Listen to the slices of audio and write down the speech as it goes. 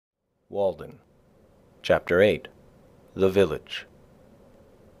Walden. Chapter 8. The Village.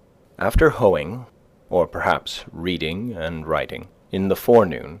 After hoeing, or perhaps reading and writing, in the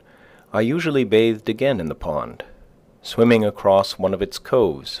forenoon, I usually bathed again in the pond, swimming across one of its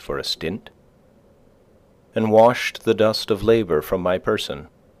coves for a stint, and washed the dust of labour from my person,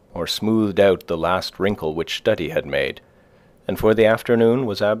 or smoothed out the last wrinkle which study had made, and for the afternoon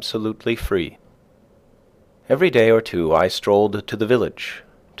was absolutely free. Every day or two I strolled to the village,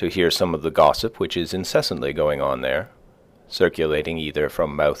 to hear some of the gossip which is incessantly going on there, circulating either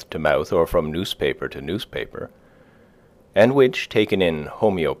from mouth to mouth or from newspaper to newspaper, and which, taken in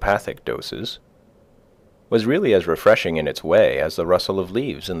homeopathic doses, was really as refreshing in its way as the rustle of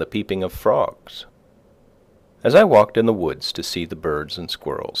leaves and the peeping of frogs. As I walked in the woods to see the birds and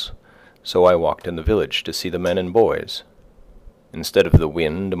squirrels, so I walked in the village to see the men and boys. Instead of the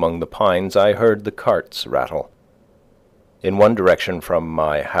wind among the pines, I heard the carts rattle. In one direction from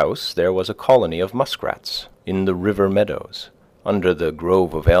my house there was a colony of muskrats in the river meadows, under the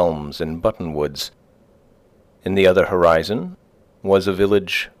grove of elms and buttonwoods. In the other horizon was a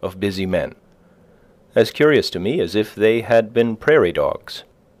village of busy men, as curious to me as if they had been prairie dogs,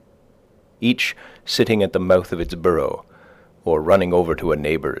 each sitting at the mouth of its burrow, or running over to a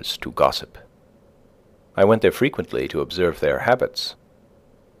neighbour's to gossip. I went there frequently to observe their habits.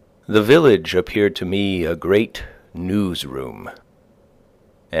 The village appeared to me a great newsroom,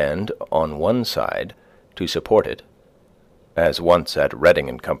 and on one side, to support it, as once at Redding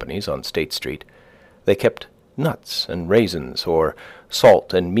and Company's on State Street, they kept nuts and raisins, or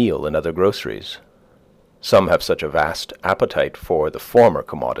salt and meal and other groceries. Some have such a vast appetite for the former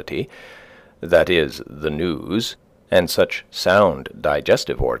commodity, that is, the news, and such sound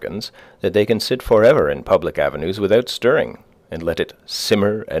digestive organs, that they can sit forever in public avenues without stirring, and let it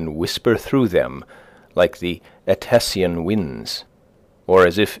simmer and whisper through them like the Etesian winds, or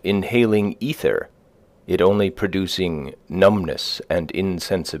as if inhaling ether, it only producing numbness and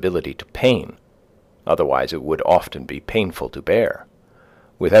insensibility to pain. Otherwise it would often be painful to bear,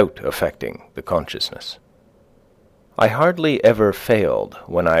 without affecting the consciousness. I hardly ever failed,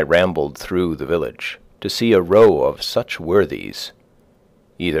 when I rambled through the village, to see a row of such worthies,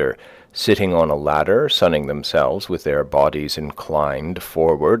 either sitting on a ladder, sunning themselves with their bodies inclined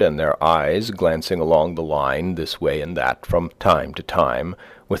forward and their eyes glancing along the line this way and that from time to time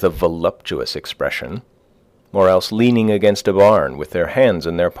with a voluptuous expression, or else leaning against a barn with their hands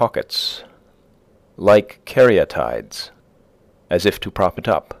in their pockets, like caryatides, as if to prop it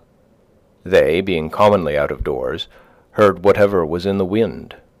up. They, being commonly out of doors, heard whatever was in the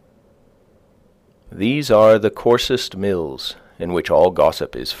wind. These are the coarsest mills, in which all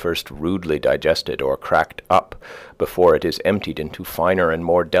gossip is first rudely digested or cracked up before it is emptied into finer and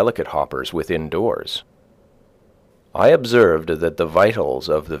more delicate hoppers within doors. I observed that the vitals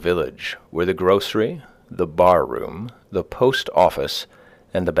of the village were the grocery, the bar-room, the post-office,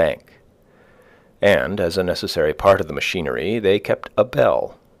 and the bank, and, as a necessary part of the machinery, they kept a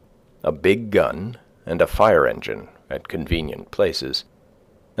bell, a big gun, and a fire-engine at convenient places,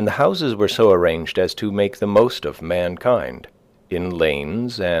 and the houses were so arranged as to make the most of mankind, in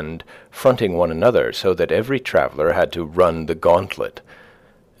lanes and fronting one another, so that every traveller had to run the gauntlet,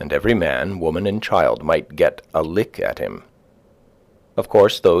 and every man, woman, and child might get a lick at him. Of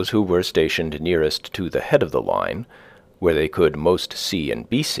course, those who were stationed nearest to the head of the line, where they could most see and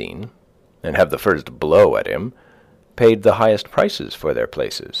be seen, and have the first blow at him, paid the highest prices for their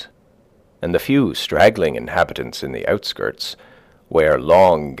places, and the few straggling inhabitants in the outskirts, where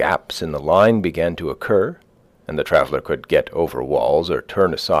long gaps in the line began to occur, and the traveller could get over walls or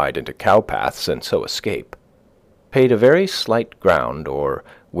turn aside into cow-paths and so escape, paid a very slight ground or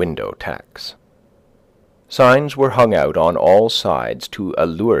window tax. Signs were hung out on all sides to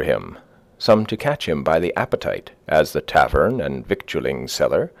allure him, some to catch him by the appetite, as the tavern and victualling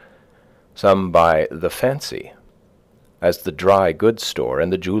cellar, some by the fancy, as the dry goods store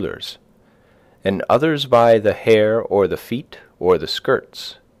and the jeweller's, and others by the hair or the feet or the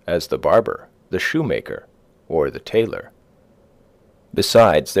skirts, as the barber, the shoemaker, or the tailor.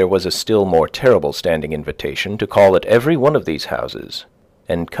 Besides, there was a still more terrible standing invitation to call at every one of these houses,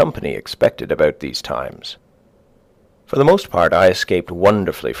 and company expected about these times. For the most part I escaped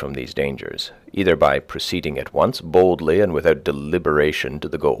wonderfully from these dangers, either by proceeding at once boldly and without deliberation to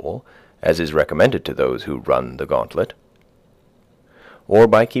the goal, as is recommended to those who run the gauntlet, or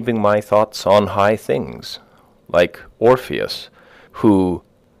by keeping my thoughts on high things, like Orpheus, who,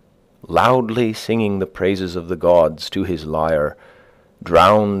 loudly singing the praises of the gods to his lyre,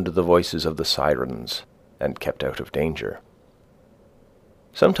 drowned the voices of the sirens, and kept out of danger.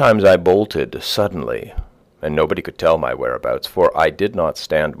 Sometimes I bolted suddenly, and nobody could tell my whereabouts, for I did not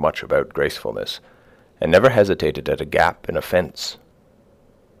stand much about gracefulness, and never hesitated at a gap in a fence.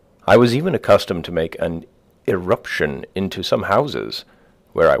 I was even accustomed to make an irruption into some houses,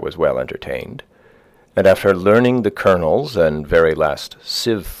 where I was well entertained, and after learning the kernels and very last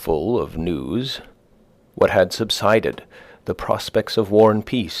sieveful of news, what had subsided, the prospects of war and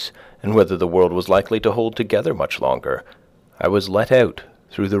peace, and whether the world was likely to hold together much longer, I was let out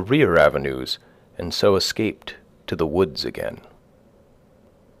through the rear avenues, and so escaped to the woods again.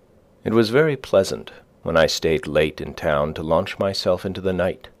 It was very pleasant, when I stayed late in town, to launch myself into the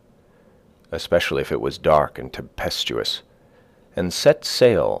night, especially if it was dark and tempestuous, and set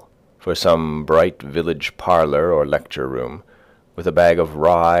sail for some bright village parlour or lecture room, with a bag of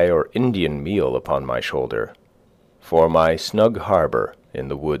rye or Indian meal upon my shoulder, for my snug harbour in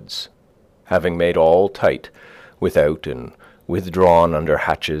the woods, having made all tight without and withdrawn under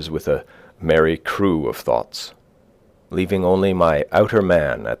hatches with a merry crew of thoughts, leaving only my outer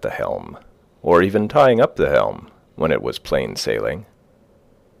man at the helm, or even tying up the helm when it was plain sailing.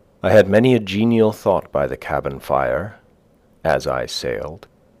 I had many a genial thought by the cabin fire, as I sailed.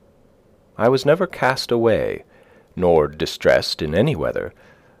 I was never cast away, nor distressed in any weather,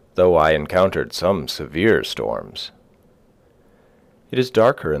 though I encountered some severe storms. It is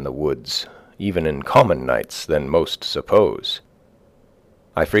darker in the woods, even in common nights, than most suppose.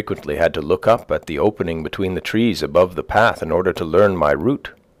 I frequently had to look up at the opening between the trees above the path in order to learn my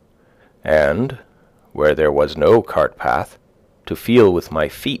route, and, where there was no cart path, to feel with my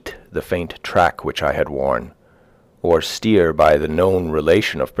feet the faint track which I had worn, or steer by the known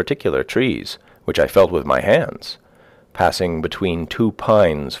relation of particular trees, which I felt with my hands, passing between two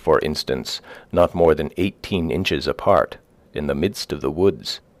pines, for instance, not more than 18 inches apart, in the midst of the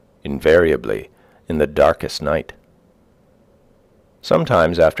woods, invariably in the darkest night.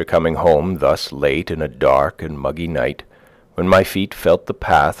 Sometimes after coming home thus late in a dark and muggy night, when my feet felt the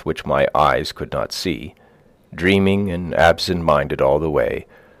path which my eyes could not see, dreaming and absent-minded all the way,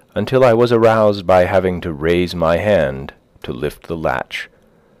 until I was aroused by having to raise my hand to lift the latch,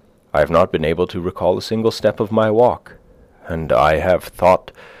 I have not been able to recall a single step of my walk, and I have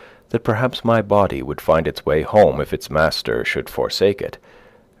thought that perhaps my body would find its way home if its master should forsake it,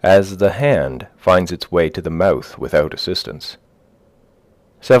 as the hand finds its way to the mouth without assistance.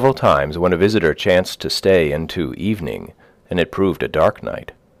 Several times, when a visitor chanced to stay into evening, and it proved a dark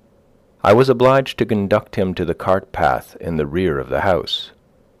night, I was obliged to conduct him to the cart path in the rear of the house,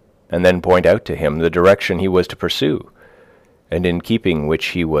 and then point out to him the direction he was to pursue, and in keeping which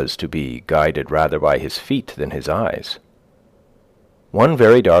he was to be guided rather by his feet than his eyes. One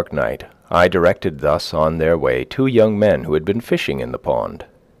very dark night I directed thus on their way 2 young men who had been fishing in the pond.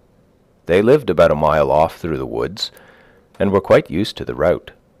 They lived about a mile off through the woods, and were quite used to the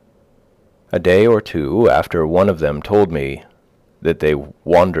route. A day or two after, one of them told me that they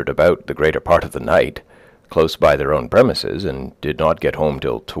wandered about the greater part of the night, close by their own premises, and did not get home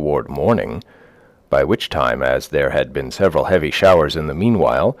till toward morning, by which time, as there had been several heavy showers in the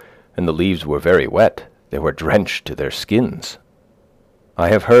meanwhile, and the leaves were very wet, they were drenched to their skins. I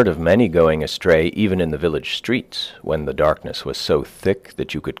have heard of many going astray even in the village streets, when the darkness was so thick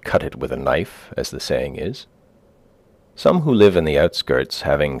that you could cut it with a knife, as the saying is. Some who live in the outskirts,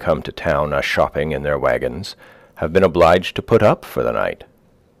 having come to town a-shopping in their wagons, have been obliged to put up for the night,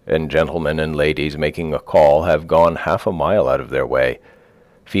 and gentlemen and ladies making a call have gone 1/2 mile out of their way,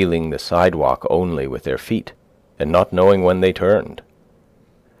 feeling the sidewalk only with their feet, and not knowing when they turned.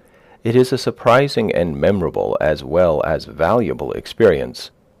 It is a surprising and memorable as well as valuable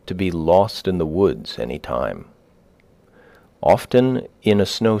experience to be lost in the woods any time. Often in a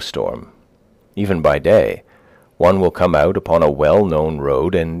snowstorm, even by day, one will come out upon a well-known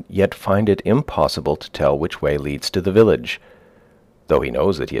road and yet find it impossible to tell which way leads to the village. Though he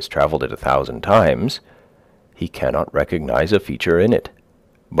knows that he has traveled it 1,000 times, he cannot recognize a feature in it,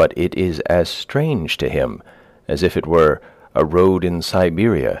 but it is as strange to him as if it were a road in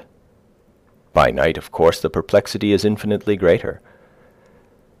Siberia. By night, of course, the perplexity is infinitely greater.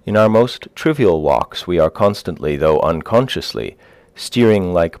 In our most trivial walks we are constantly, though unconsciously,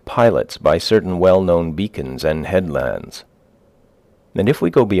 steering like pilots by certain well-known beacons and headlands. And if we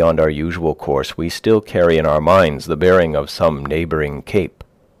go beyond our usual course, we still carry in our minds the bearing of some neighbouring cape,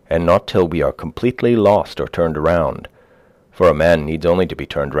 and not till we are completely lost or turned around, for a man needs only to be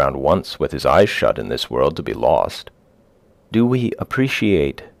turned round once with his eyes shut in this world to be lost, do we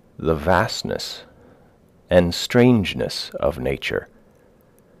appreciate the vastness and strangeness of nature.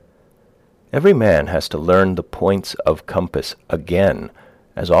 Every man has to learn the points of compass again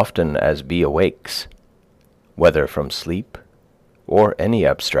as often as he awakes, whether from sleep or any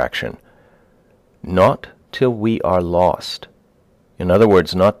abstraction, not till we are lost. In other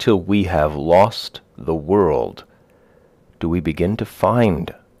words, not till we have lost the world do we begin to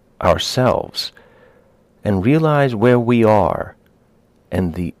find ourselves and realize where we are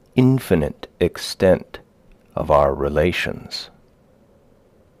and the infinite extent of our relations.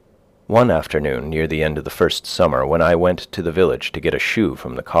 One afternoon near the end of the first summer, when I went to the village to get a shoe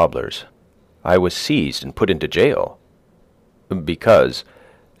from the cobbler's, I was seized and put into jail because,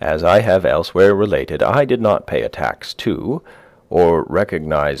 as I have elsewhere related, I did not pay a tax to, or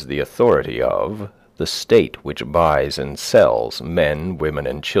recognize the authority of, the state which buys and sells men, women,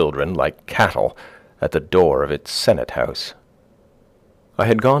 and children like cattle at the door of its senate house. I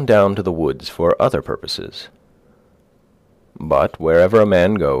had gone down to the woods for other purposes. But wherever a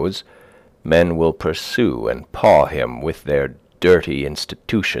man goes, men will pursue and paw him with their dirty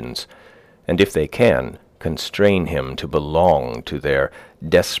institutions, and if they can, constrain him to belong to their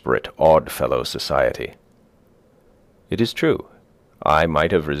desperate odd-fellow society. It is true, I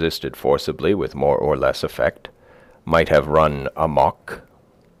might have resisted forcibly with more or less effect, might have run amok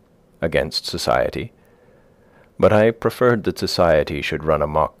against society, but I preferred that society should run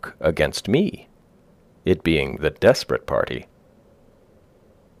amok against me, it being the desperate party.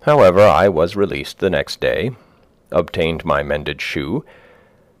 However, I was released the next day, obtained my mended shoe,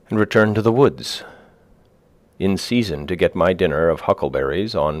 and returned to the woods, in season to get my dinner of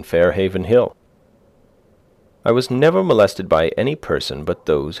huckleberries on Fairhaven Hill. I was never molested by any person but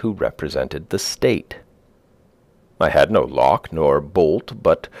those who represented the state. I had no lock nor bolt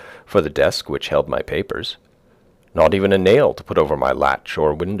but for the desk which held my papers, not even a nail to put over my latch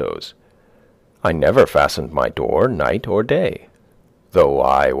or windows. I never fastened my door night or day, though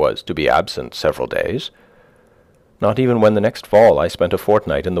I was to be absent several days, not even when the next fall I spent a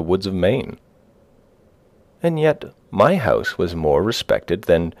fortnight in the woods of Maine. And yet my house was more respected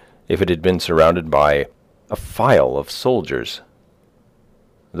than if it had been surrounded by a file of soldiers.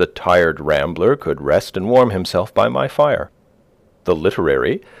 The tired rambler could rest and warm himself by my fire. The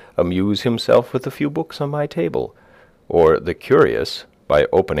literary amuse himself with a few books on my table, or the curious, by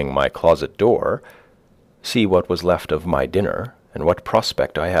opening my closet door, see what was left of my dinner and what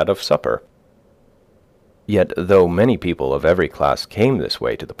prospect I had of supper. Yet, though many people of every class came this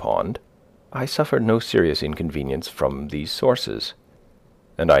way to the pond, I suffered no serious inconvenience from these sources,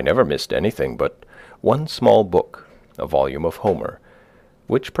 and I never missed anything but one small book, a volume of Homer,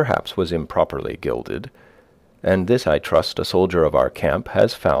 which perhaps was improperly gilded, and this I trust a soldier of our camp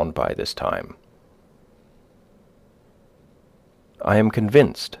has found by this time. I am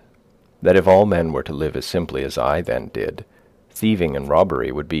convinced that if all men were to live as simply as I then did, thieving and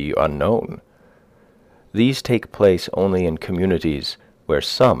robbery would be unknown. These take place only in communities where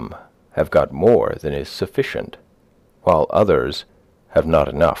some have got more than is sufficient, while others have not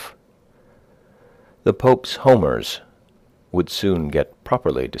enough. The Pope's Homers would soon get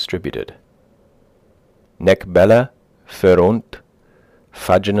properly distributed. Nec bella ferunt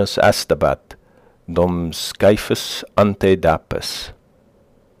faginus astabat dum scyphus ante dapis.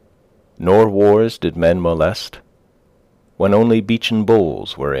 Nor wars did men molest, when only beechen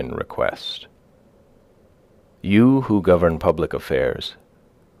bulls were in request. You who govern public affairs,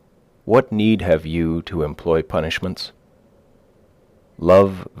 what need have you to employ punishments?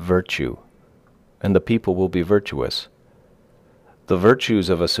 Love virtue, and the people will be virtuous. The virtues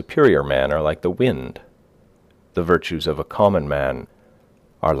of a superior man are like the wind. The virtues of a common man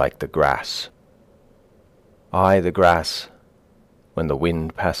are like the grass. Aye, the grass, when the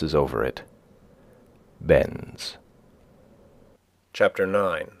wind passes over it, bends. Chapter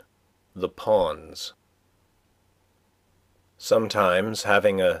 9. The Pawns. Sometimes,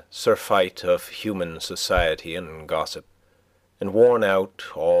 having a surfeit of human society and gossip, and worn out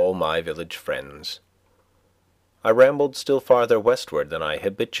all my village friends, I rambled still farther westward than I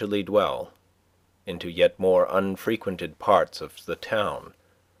habitually dwell, into yet more unfrequented parts of the town,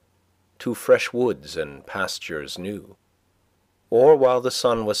 to fresh woods and pastures new, or while the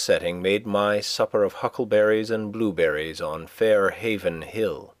sun was setting made my supper of huckleberries and blueberries on Fairhaven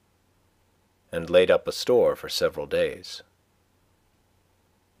Hill, and laid up a store for several days.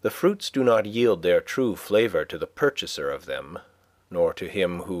 The fruits do not yield their true flavor to the purchaser of them, nor to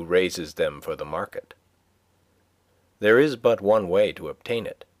him who raises them for the market. There is but one way to obtain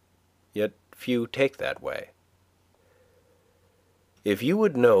it, yet few take that way. If you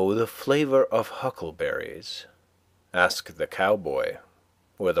would know the flavor of huckleberries, ask the cowboy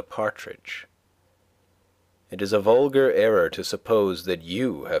or the partridge. It is a vulgar error to suppose that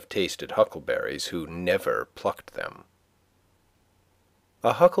you have tasted huckleberries who never plucked them.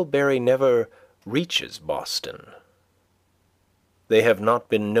 A huckleberry never reaches Boston. they have not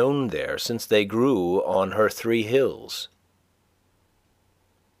been known there since they grew on her 3 hills.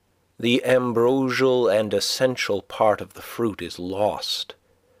 The ambrosial and essential part of the fruit is lost,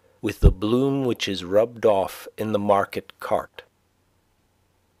 with the bloom which is rubbed off in the market cart,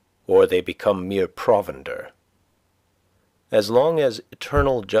 or they become mere provender. As long as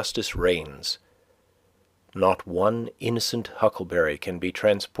eternal justice reigns, not one innocent huckleberry can be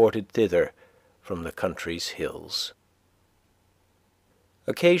transported thither from the country's hills.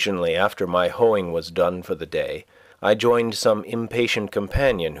 Occasionally, after my hoeing was done for the day, I joined some impatient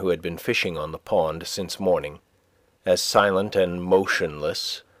companion who had been fishing on the pond since morning, as silent and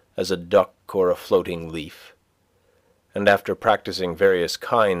motionless as a duck or a floating leaf, and after practising various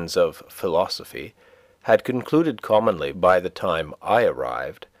kinds of philosophy, had concluded commonly by the time I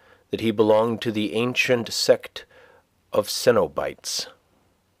arrived that he belonged to the ancient sect of Cenobites.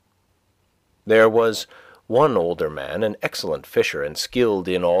 There was one older man, an excellent fisher and skilled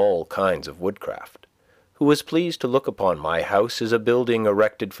in all kinds of woodcraft, who was pleased to look upon my house as a building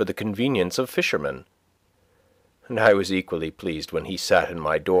erected for the convenience of fishermen, and I was equally pleased when he sat in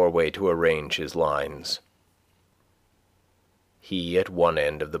my doorway to arrange his lines. He at one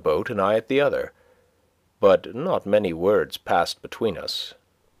end of the boat and I at the other, but not many words passed between us,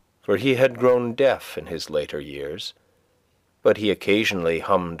 for he had grown deaf in his later years, but he occasionally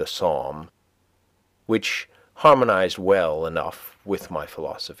hummed a psalm, which harmonized well enough with my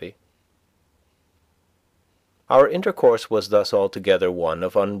philosophy. Our intercourse was thus altogether one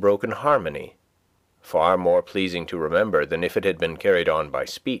of unbroken harmony, far more pleasing to remember than if it had been carried on by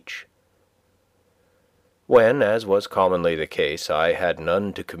speech. When, as was commonly the case, I had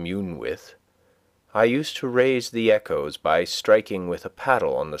none to commune with, I used to raise the echoes by striking with a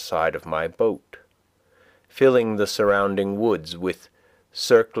paddle on the side of my boat, filling the surrounding woods with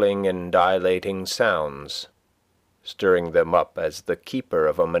circling and dilating sounds, stirring them up as the keeper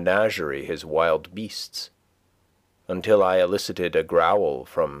of a menagerie his wild beasts, until I elicited a growl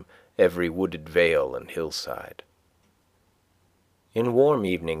from every wooded vale and hillside. In warm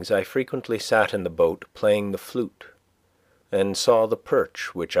evenings I frequently sat in the boat playing the flute, and saw the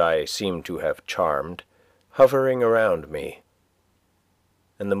perch, which I seemed to have charmed, hovering around me,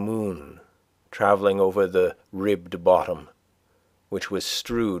 and the moon travelling over the ribbed bottom, which was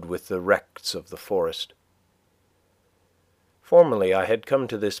strewed with the wrecks of the forest. Formerly I had come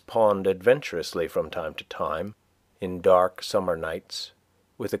to this pond adventurously from time to time, in dark summer nights,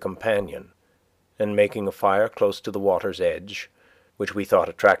 with a companion, and making a fire close to the water's edge, which we thought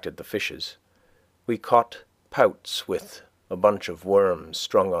attracted the fishes, we caught pouts with a bunch of worms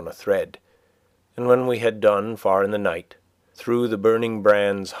strung on a thread, and when we had done far in the night, threw the burning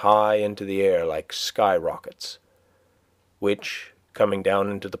brands high into the air like sky-rockets, which, coming down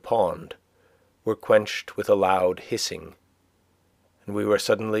into the pond, were quenched with a loud hissing, and we were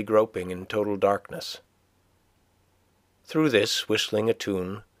suddenly groping in total darkness. Through this, whistling a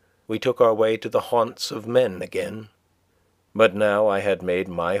tune, we took our way to the haunts of men again, but now I had made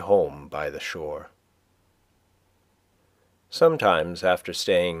my home by the shore. Sometimes, after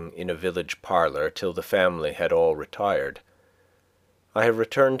staying in a village parlour till the family had all retired, I have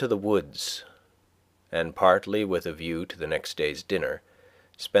returned to the woods, and partly with a view to the next day's dinner,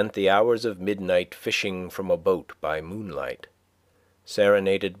 spent the hours of midnight fishing from a boat by moonlight,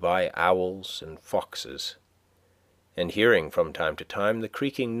 serenaded by owls and foxes, and hearing from time to time the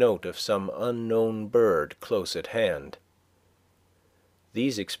creaking note of some unknown bird close at hand.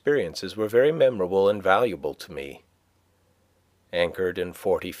 These experiences were very memorable and valuable to me. Anchored in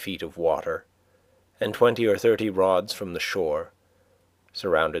 40 feet of water, and 20 or 30 rods from the shore,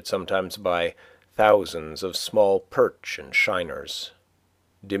 surrounded sometimes by thousands of small perch and shiners,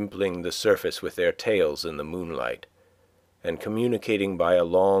 dimpling the surface with their tails in the moonlight, and communicating by a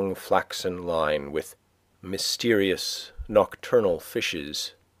long flaxen line with mysterious nocturnal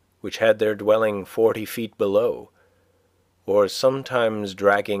fishes which had their dwelling 40 feet below, or sometimes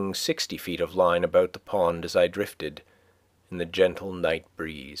dragging 60 feet of line about the pond as I drifted in the gentle night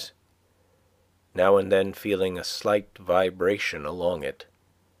breeze, now and then feeling a slight vibration along it,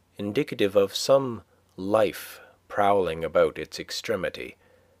 indicative of some life prowling about its extremity,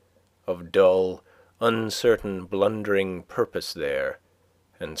 of dull, uncertain, blundering purpose there,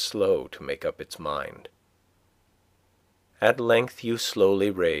 and slow to make up its mind. At length you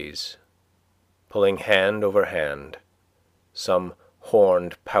slowly raise, pulling hand over hand, some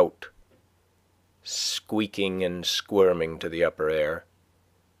horned pout, squeaking and squirming to the upper air.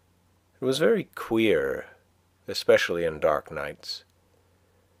 It was very queer, especially in dark nights,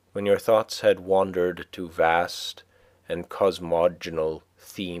 when your thoughts had wandered to vast and cosmogonal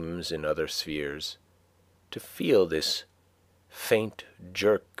themes in other spheres, to feel this faint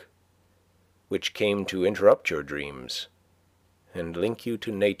jerk which came to interrupt your dreams and link you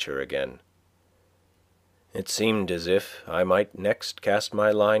to nature again. It seemed as if I might next cast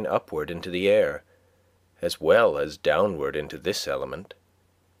my line upward into the air, as well as downward into this element,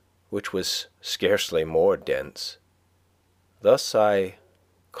 which was scarcely more dense. Thus I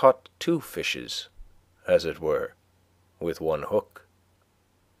caught two fishes, as it were, with one hook.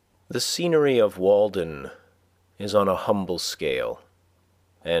 The scenery of Walden is on a humble scale,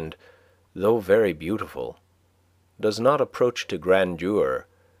 and, though very beautiful, does not approach to grandeur,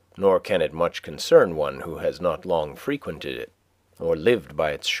 nor can it much concern one who has not long frequented it or lived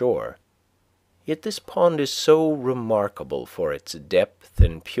by its shore. Yet this pond is so remarkable for its depth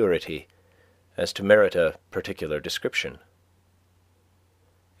and purity as to merit a particular description.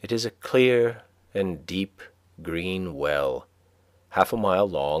 It is a clear and deep green well, 1/2 mile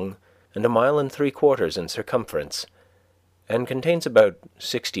long and 1 3/4 in circumference, and contains about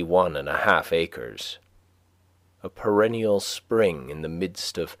 61½ acres. A perennial spring in the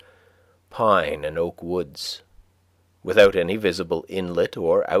midst of pine and oak woods, without any visible inlet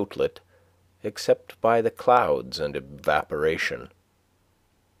or outlet except by the clouds and evaporation.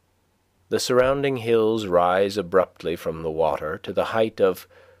 The surrounding hills rise abruptly from the water to the height of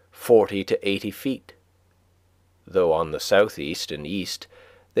 40 to 80 feet, though on the southeast and east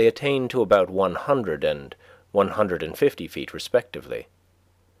they attain to about 100 and 150 feet respectively,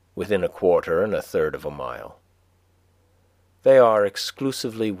 within 1/4 and 1/3 of a mile. They are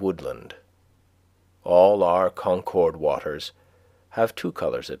exclusively woodland. All our Concord waters have two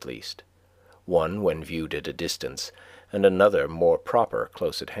colors at least, one when viewed at a distance, and another more proper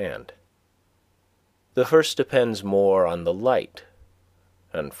close at hand. The first depends more on the light,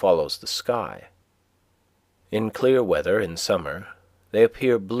 and follows the sky. In clear weather in summer, they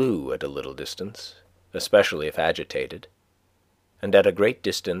appear blue at a little distance, especially if agitated, and at a great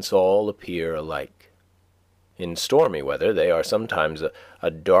distance all appear alike. In stormy weather they are sometimes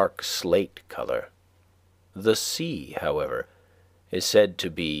a dark slate color. The sea, however, is said to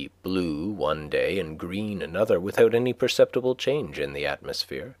be blue one day and green another without any perceptible change in the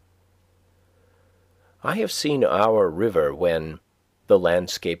atmosphere. I have seen our river when, the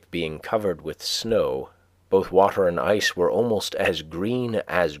landscape being covered with snow, both water and ice were almost as green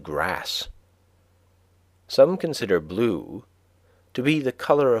as grass. Some consider blue to be the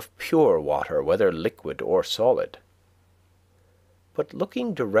color of pure water, whether liquid or solid. But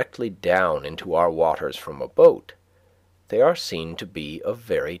looking directly down into our waters from a boat, they are seen to be of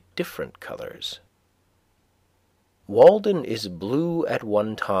very different colors. Walden is blue at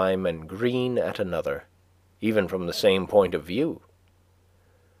one time and green at another, even from the same point of view.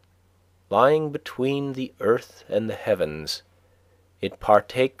 Lying between the earth and the heavens, it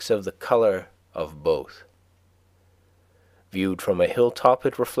partakes of the color of both. Viewed from a hilltop,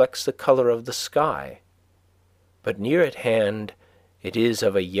 it reflects the color of the sky, but near at hand it is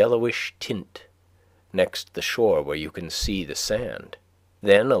of a yellowish tint, next the shore where you can see the sand,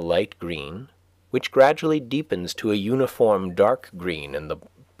 then a light green, which gradually deepens to a uniform dark green in the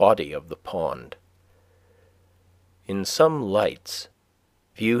body of the pond. In some lights,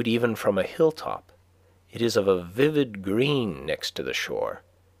 viewed even from a hilltop, it is of a vivid green next to the shore.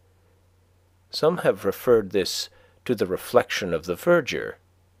 Some have referred this to the reflection of the verdure,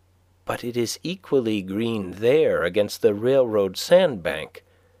 but it is equally green there against the railroad sandbank,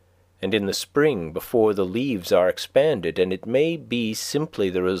 and in the spring before the leaves are expanded, and it may be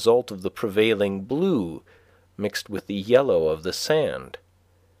simply the result of the prevailing blue mixed with the yellow of the sand.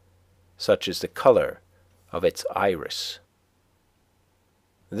 Such is the color of its iris.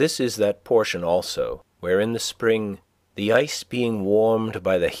 This is that portion also where in the spring the ice being warmed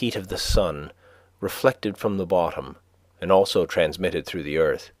by the heat of the sun, reflected from the bottom, and also transmitted through the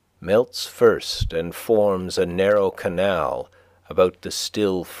earth, melts first and forms a narrow canal about the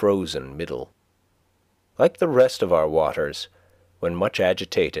still frozen middle. Like the rest of our waters, when much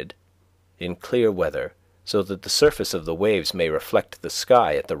agitated, in clear weather, so that the surface of the waves may reflect the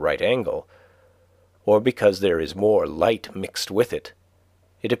sky at the right angle, or because there is more light mixed with it,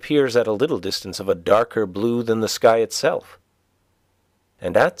 it appears at a little distance of a darker blue than the sky itself.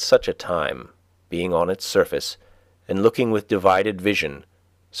 And at such a time, being on its surface, and looking with divided vision,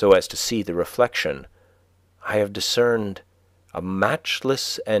 so as to see the reflection, I have discerned a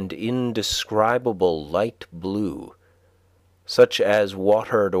matchless and indescribable light blue, such as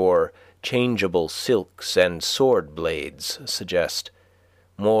watered or changeable silks and sword blades suggest,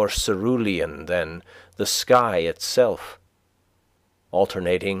 more cerulean than the sky itself,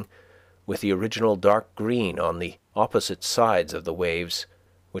 alternating with the original dark green on the opposite sides of the waves,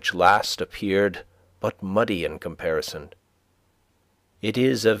 which last appeared but muddy in comparison, It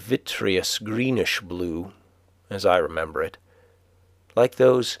is a vitreous greenish blue, as I remember it, like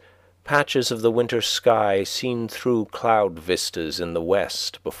those patches of the winter sky seen through cloud vistas in the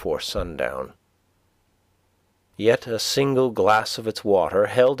west before sundown. Yet a single glass of its water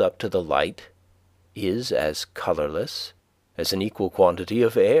held up to the light is as colourless as an equal quantity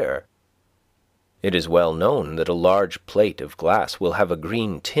of air. It is well known that a large plate of glass will have a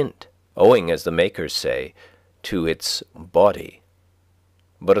green tint, owing, as the makers say, to its body,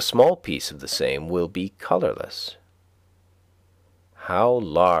 but a small piece of the same will be colourless. How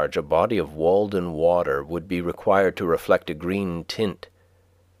large a body of Walden water would be required to reflect a green tint,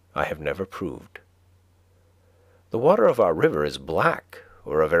 I have never proved. The water of our river is black,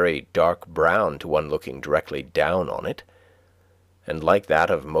 or a very dark brown to one looking directly down on it, and like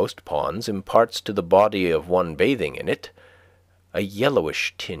that of most ponds, imparts to the body of one bathing in it a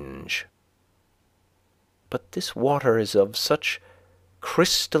yellowish tinge. But this water is of such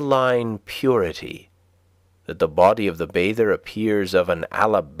crystalline purity that the body of the bather appears of an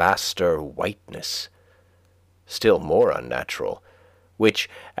alabaster whiteness, still more unnatural, which,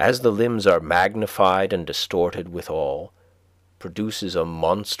 as the limbs are magnified and distorted withal, produces a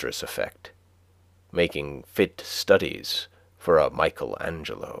monstrous effect, making fit studies for a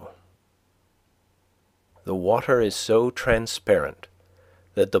Michelangelo. The water is so transparent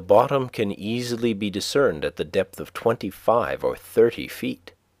that the bottom can easily be discerned at the depth of 25 or 30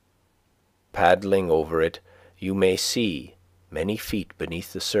 feet. Paddling over it, you may see, many feet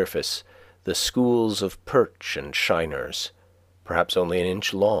beneath the surface, the schools of perch and shiners, perhaps only an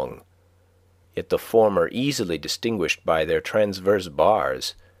inch long, yet the former easily distinguished by their transverse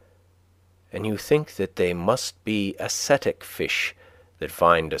bars, and you think that they must be ascetic fish that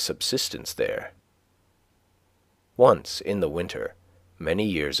find a subsistence there. Once in the winter, many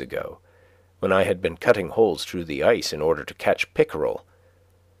years ago, when I had been cutting holes through the ice in order to catch pickerel,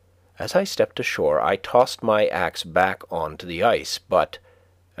 as I stepped ashore I tossed my axe back onto the ice, but,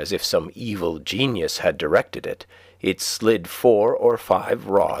 as if some evil genius had directed it, it slid 4 or 5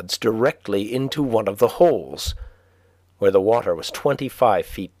 rods directly into one of the holes, where the water was 25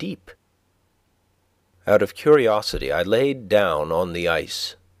 feet deep. Out of curiosity I laid down on the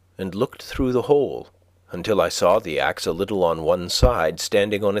ice and looked through the hole until I saw the axe a little on one side,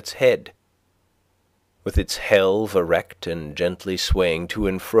 standing on its head, with its helve erect and gently swaying to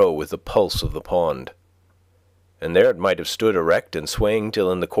and fro with the pulse of the pond. And there it might have stood erect and swaying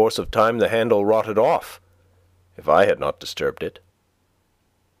till in the course of time the handle rotted off, if I had not disturbed it.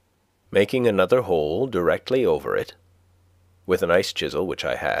 Making another hole directly over it, with an ice chisel which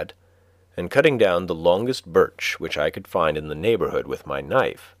I had, and cutting down the longest birch which I could find in the neighbourhood with my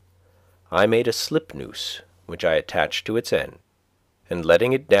knife, I made a slip noose which I attached to its end, and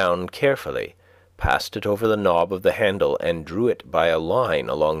letting it down carefully, passed it over the knob of the handle and drew it by a line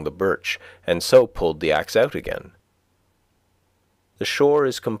along the birch, and so pulled the axe out again. The shore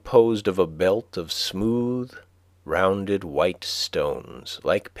is composed of a belt of smooth, rounded white stones,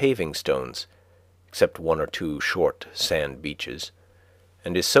 like paving stones, except 1 or 2 short sand beaches,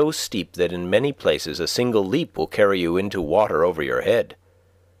 and is so steep that in many places a single leap will carry you into water over your head.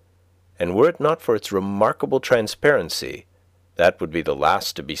 And were it not for its remarkable transparency, that would be the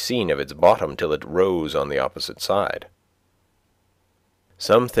last to be seen of its bottom till it rose on the opposite side.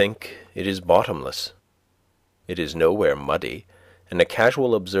 Some think it is bottomless. It is nowhere muddy, and a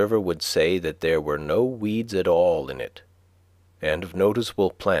casual observer would say that there were no weeds at all in it, and of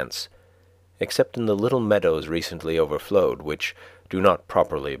noticeable plants, except in the little meadows recently overflowed, which do not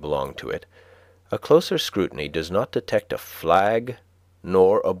properly belong to it. A closer scrutiny does not detect a flag,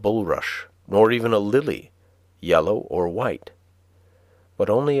 nor a bulrush, nor even a lily, yellow or white, but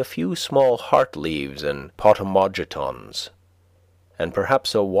only a few small heart leaves and potamogetons, and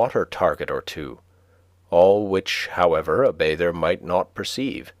perhaps a water target or two, all which, however, a bather might not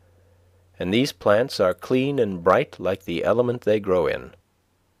perceive, and these plants are clean and bright like the element they grow in.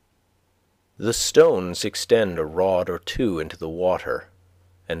 The stones extend a rod or 2 into the water,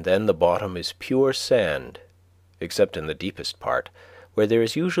 and then the bottom is pure sand, except in the deepest part, where there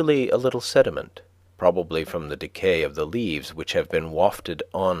is usually a little sediment, probably from the decay of the leaves which have been wafted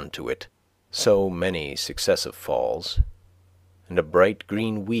on to it so many successive falls, and a bright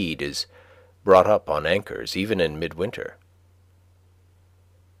green weed is brought up on anchors even in midwinter.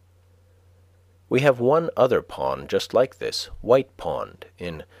 We have one other pond just like this, White Pond,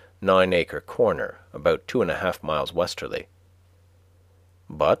 in 9 Acre Corner, about 2.5 miles westerly.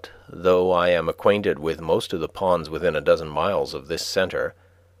 But, though I am acquainted with most of the ponds within a dozen miles of this centre,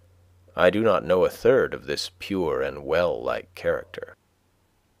 I do not know a third of this pure and well-like character.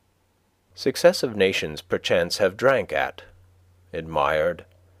 Successive nations perchance have drank at, admired,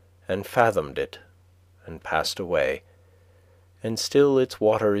 and fathomed it, and passed away, and still its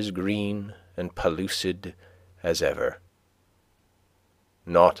water is green and pellucid as ever.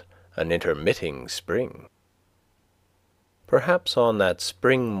 Not an intermitting spring. Perhaps on that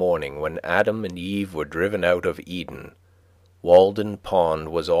spring morning when Adam and Eve were driven out of Eden, Walden Pond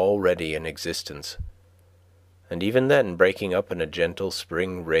was already in existence, and even then breaking up in a gentle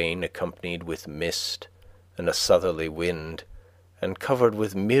spring rain accompanied with mist and a southerly wind, and covered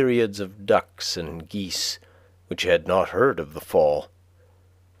with myriads of ducks and geese which had not heard of the fall,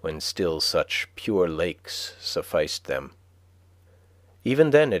 when still such pure lakes sufficed them.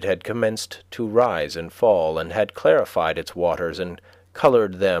 Even then it had commenced to rise and fall, and had clarified its waters and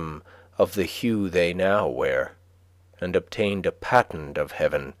coloured them of the hue they now wear, and obtained a patent of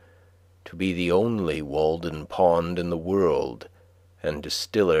heaven to be the only Walden Pond in the world, and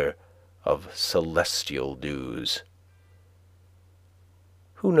distiller of celestial dews.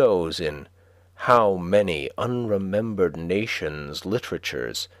 Who knows in how many unremembered nations'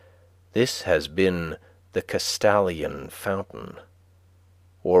 literatures this has been the Castalian fountain,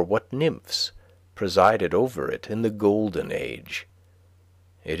 or what nymphs presided over it in the Golden Age.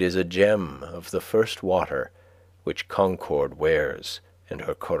 It is a gem of the first water which Concord wears in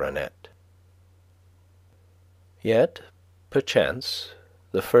her coronet. Yet, perchance,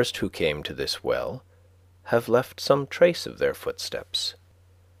 the first who came to this well have left some trace of their footsteps.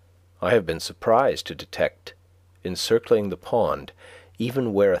 I have been surprised to detect, encircling the pond,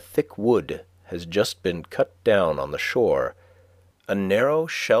 even where a thick wood has just been cut down on the shore, a narrow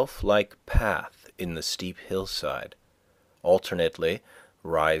shelf-like path in the steep hillside, alternately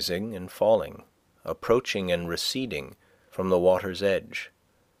rising and falling, approaching and receding from the water's edge,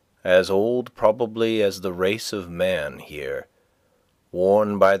 as old probably as the race of man here,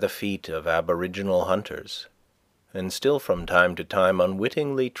 worn by the feet of aboriginal hunters, and still from time to time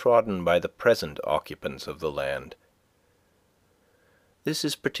unwittingly trodden by the present occupants of the land. This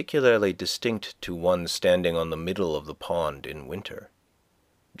is particularly distinct to one standing on the middle of the pond in winter,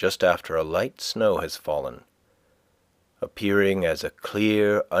 just after a light snow has fallen, appearing as a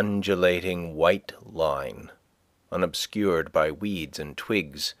clear, undulating white line, unobscured by weeds and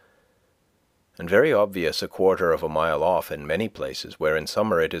twigs, and very obvious a quarter of a mile off in many places where in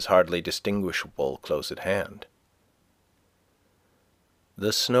summer it is hardly distinguishable close at hand.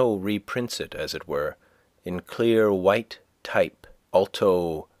 The snow reprints it, as it were, in clear white type,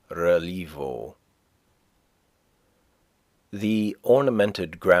 alto relievo. The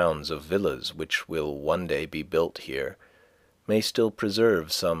ornamented grounds of villas which will one day be built here may still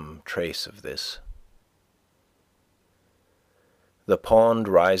preserve some trace of this. The pond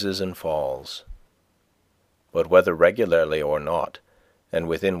rises and falls, but whether regularly or not, and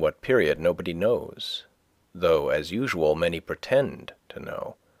within what period, nobody knows, though, as usual, many pretend to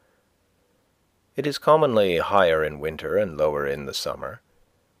know. It is commonly higher in winter and lower in the summer,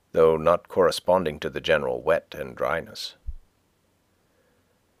 though not corresponding to the general wet and dryness.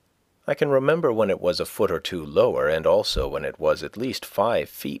 I can remember when it was a foot or two lower, and also when it was at least 5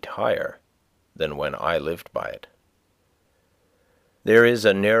 feet higher than when I lived by it. There is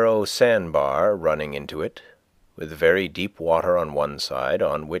a narrow sandbar running into it, with very deep water on one side,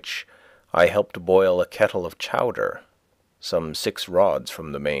 on which I helped boil a kettle of chowder, some 6 rods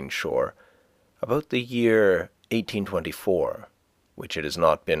from the main shore, about the year 1824, which it has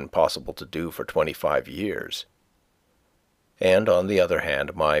not been possible to do for 25 years. And, on the other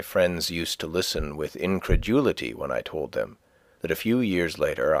hand, my friends used to listen with incredulity when I told them that a few years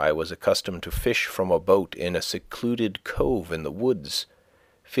later I was accustomed to fish from a boat in a secluded cove in the woods,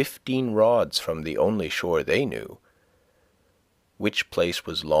 15 rods from the only shore they knew, which place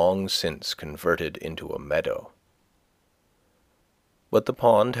was long since converted into a meadow. But the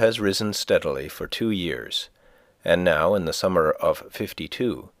pond has risen steadily for 2 years, and now, in the summer of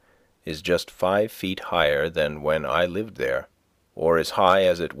 '52, is just 5 feet higher than when I lived there, or as high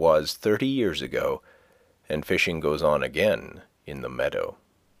as it was 30 years ago, and fishing goes on again in the meadow.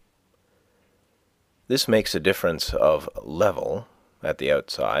 This makes a difference of level, at the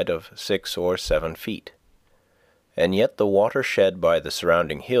outside, of 6 or 7 feet, and yet the water shed by the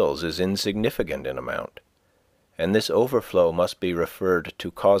surrounding hills is insignificant in amount, and this overflow must be referred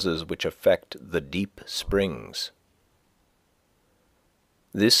to causes which affect the deep springs.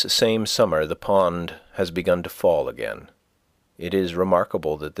 This same summer the pond has begun to fall again. It is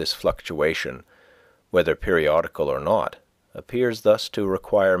remarkable that this fluctuation, whether periodical or not, appears thus to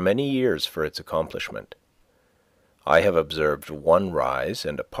require many years for its accomplishment. I have observed 1 rise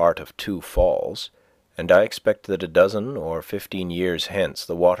and a part of 2 falls, and I expect that a dozen or 15 years hence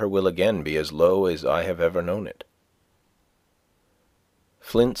the water will again be as low as I have ever known it.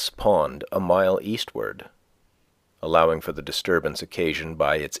 Flint's Pond a mile eastward, allowing for the disturbance occasioned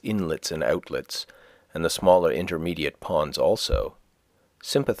by its inlets and outlets, and the smaller intermediate ponds also,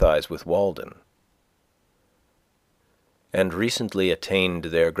 sympathize with Walden, and recently attained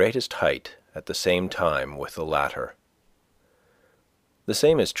their greatest height at the same time with the latter. The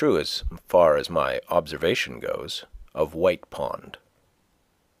same is true, as far as my observation goes, of White Pond.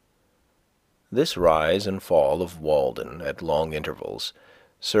 This rise and fall of Walden at long intervals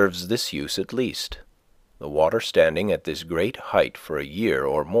serves this use at least. The water standing at this great height for a year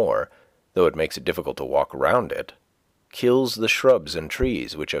or more, though it makes it difficult to walk around it, kills the shrubs and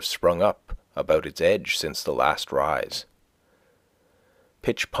trees which have sprung up about its edge since the last rise.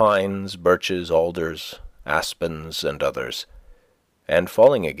 Pitch pines, birches, alders, aspens, and others, and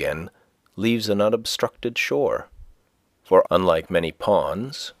falling again leaves an unobstructed shore. For unlike many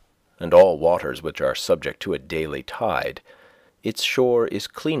ponds, and all waters which are subject to a daily tide, its shore is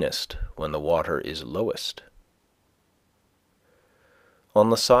cleanest when the water is lowest. On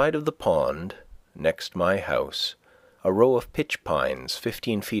the side of the pond, next my house, a row of pitch pines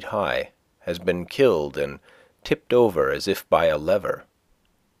 15 feet high has been killed and tipped over as if by a lever,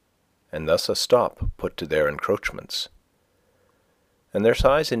 and thus a stop put to their encroachments. And their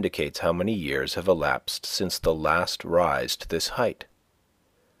size indicates how many years have elapsed since the last rise to this height.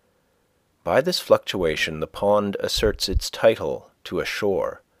 By this fluctuation the pond asserts its title to a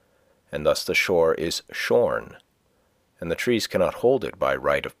shore, and thus the shore is shorn, and the trees cannot hold it by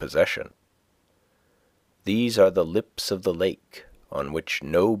right of possession. These are the lips of the lake, on which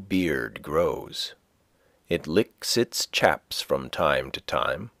no beard grows. It licks its chaps from time to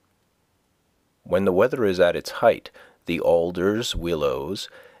time. When the weather is at its height, the alders, willows,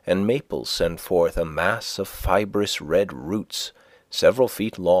 and maples send forth a mass of fibrous red roots several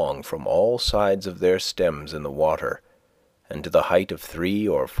feet long from all sides of their stems in the water, and to the height of 3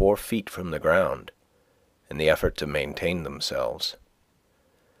 or 4 feet from the ground, in the effort to maintain themselves.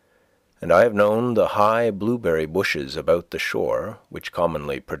 And I have known the high blueberry bushes about the shore, which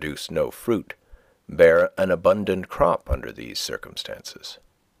commonly produce no fruit, bear an abundant crop under these circumstances.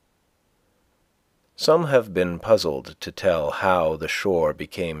 Some have been puzzled to tell how the shore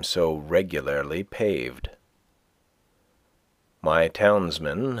became so regularly paved. My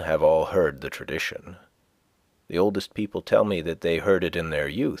townsmen have all heard the tradition. The oldest people tell me that they heard it in their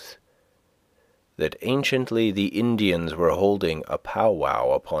youth, that anciently the Indians were holding a powwow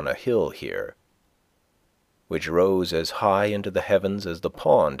upon a hill here, which rose as high into the heavens as the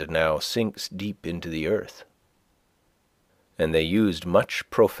pond now sinks deep into the earth. And they used much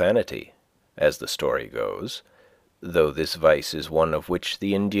profanity, as the story goes, though this vice is one of which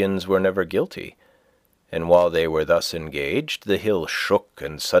the Indians were never guilty, and while they were thus engaged, the hill shook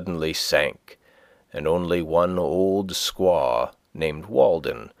and suddenly sank, and only one old squaw, named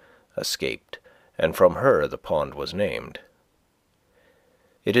Walden, escaped, and from her the pond was named.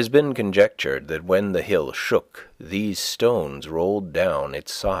 It has been conjectured that when the hill shook, these stones rolled down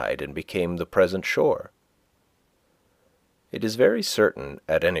its side and became the present shore. It is very certain,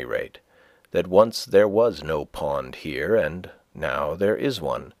 at any rate, that once there was no pond here, and now there is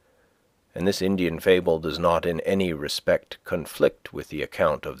one, and this Indian fable does not in any respect conflict with the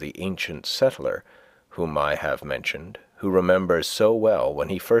account of the ancient settler whom I have mentioned, who remembers so well when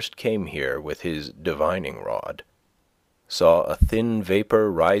he first came here with his divining rod, saw a thin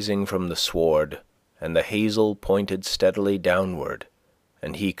vapour rising from the sward, and the hazel pointed steadily downward,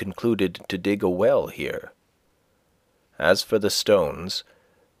 and he concluded to dig a well here. As for the stones,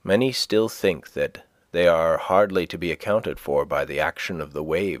 many still think that they are hardly to be accounted for by the action of the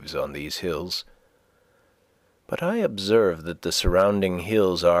waves on these hills. But I observe that the surrounding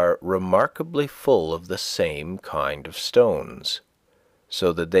hills are remarkably full of the same kind of stones,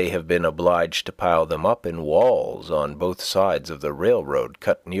 so that they have been obliged to pile them up in walls on both sides of the railroad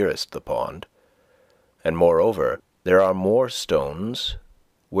cut nearest the pond. And moreover, there are more stones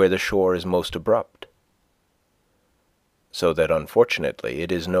where the shore is most abrupt, so that unfortunately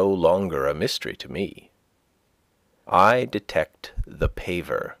it is no longer a mystery to me. I detect the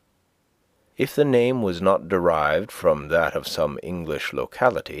paver. If the name was not derived from that of some English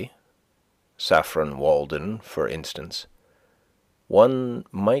locality, Saffron Walden, for instance, one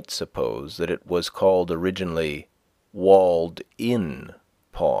might suppose that it was called originally Walled-in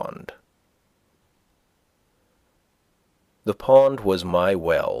Pond. The pond was my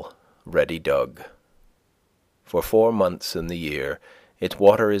well, ready dug. For 4 months in the year, its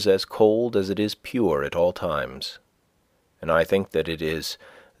water is as cold as it is pure at all times, and I think that it is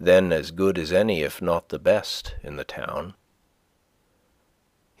then as good as any, if not the best, in the town.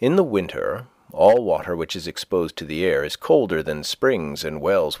 In the winter, all water which is exposed to the air is colder than springs and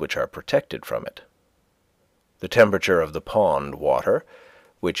wells which are protected from it. The temperature of the pond water,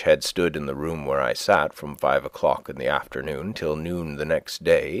 which had stood in the room where I sat from 5 o'clock in the afternoon till noon the next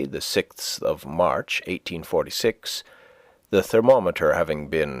day, the 6th of March, 1846, the thermometer having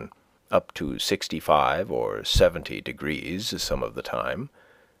been up to 65 or 70 degrees some of the time,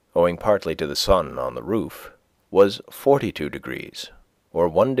 owing partly to the sun on the roof, was 42 degrees, or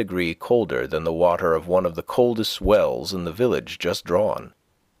 1 degree colder than the water of one of the coldest wells in the village just drawn.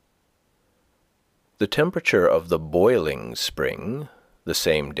 The temperature of the boiling spring the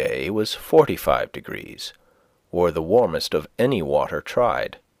same day was 45 degrees, or the warmest of any water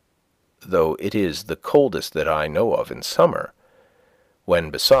tried, though it is the coldest that I know of in summer,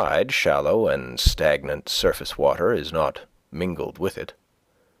 when beside shallow and stagnant surface water is not mingled with it.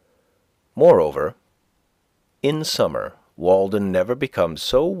 Moreover, in summer Walden never becomes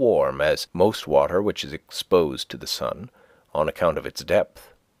so warm as most water which is exposed to the sun, on account of its depth.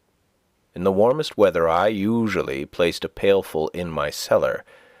 In the warmest weather I usually placed a pailful in my cellar,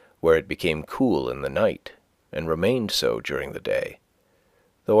 where it became cool in the night, and remained so during the day,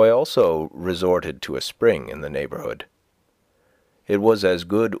 though I also resorted to a spring in the neighborhood. It was as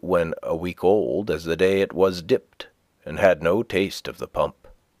good when a week old as the day it was dipped, and had no taste of the pump.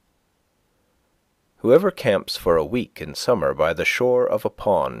 Whoever camps for a week in summer by the shore of a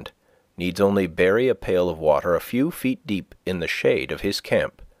pond needs only bury a pail of water a few feet deep in the shade of his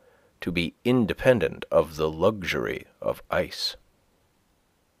camp to be independent of the luxury of ice.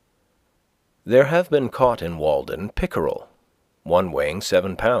 There have been caught in Walden pickerel, one weighing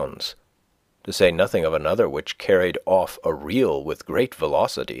 7 pounds, to say nothing of another which carried off a reel with great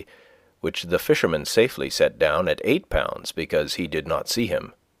velocity, which the fisherman safely set down at 8 pounds because he did not see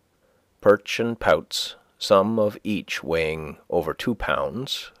him. Perch and pouts, some of each weighing over 2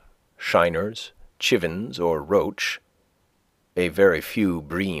 pounds, shiners, chivens or roach, a very few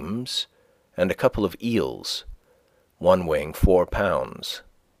breams, and a couple of eels, one weighing 4 pounds.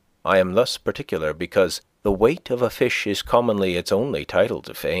 I am thus particular because the weight of a fish is commonly its only title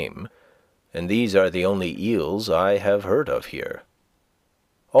to fame, and these are the only eels I have heard of here.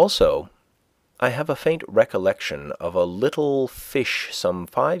 Also, I have a faint recollection of a little fish some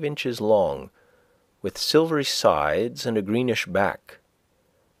 5 inches long, with silvery sides and a greenish back,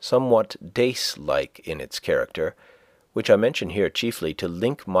 somewhat dace-like in its character, which I mention here chiefly to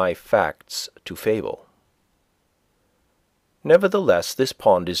link my facts to fable. Nevertheless, this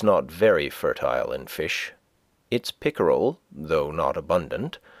pond is not very fertile in fish. Its pickerel, though not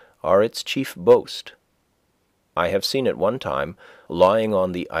abundant, are its chief boast. I have seen at one time, lying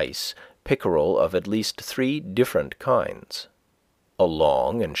on the ice, pickerel of at least 3 different kinds. A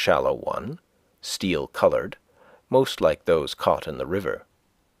long and shallow one, steel-colored, most like those caught in the river.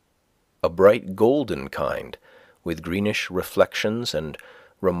 A bright golden kind, with greenish reflections and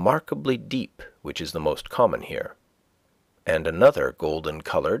remarkably deep, which is the most common here. And another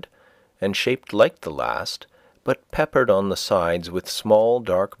golden-colored, and shaped like the last, but peppered on the sides with small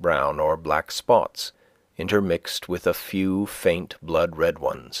dark brown or black spots, intermixed with a few faint blood-red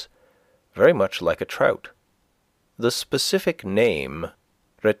ones, very much like a trout. The specific name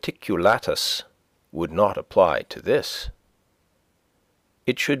reticulatus would not apply to this.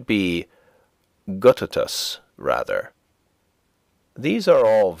 It should be guttatus, rather. These are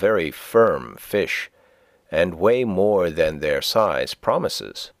all very firm fish, and weigh more than their size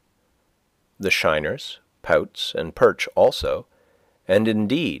promises. The shiners, pouts, and perch also, and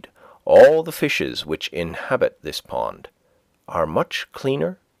indeed all the fishes which inhabit this pond, are much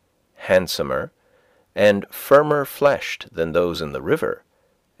cleaner, handsomer, and firmer-fleshed than those in the river,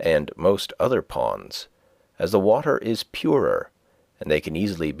 and most other ponds, as the water is purer, and they can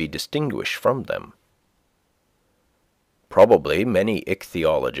easily be distinguished from them. Probably many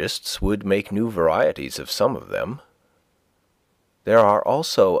ichthyologists would make new varieties of some of them. There are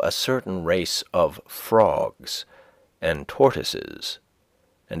also a certain race of frogs and tortoises,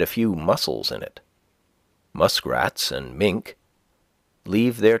 and a few mussels in it. Muskrats and mink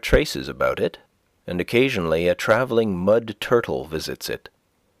leave their traces about it, and occasionally a travelling mud turtle visits it.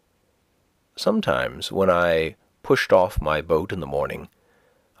 Sometimes, when I pushed off my boat in the morning,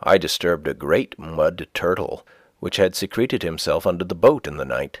 I disturbed a great mud turtle which had secreted himself under the boat in the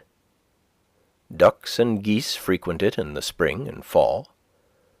night. Ducks and geese frequent it in the spring and fall.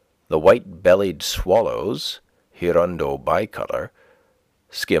 The white-bellied swallows, hirundo bicolor,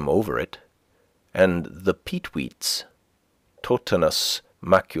 skim over it, and the peetweets, Totanus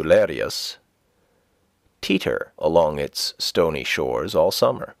macularius, teeter along its stony shores all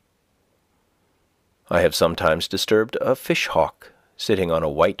summer. I have sometimes disturbed a fish-hawk sitting on a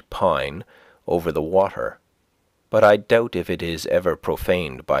white pine over the water, but I doubt if it is ever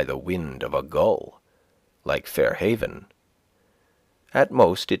profaned by the wind of a gull, like Fairhaven. At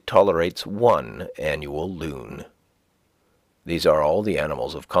most it tolerates one annual loon. These are all the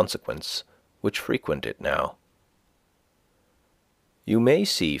animals of consequence which frequent it now. You may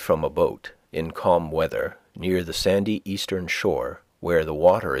see from a boat, in calm weather, near the sandy eastern shore, where the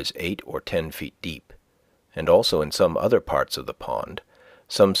water is 8 or 10 feet deep, and also in some other parts of the pond,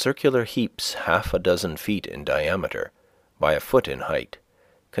 some circular heaps 6 feet in diameter, by a foot in height,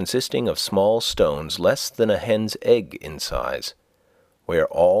 consisting of small stones less than a hen's egg in size, where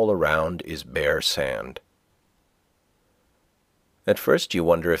all around is bare sand. At first you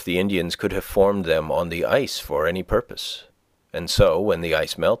wonder if the Indians could have formed them on the ice for any purpose, and so, when the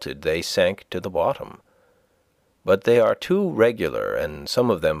ice melted, they sank to the bottom. But they are too regular, and some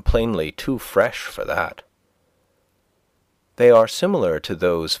of them plainly too fresh for that. They are similar to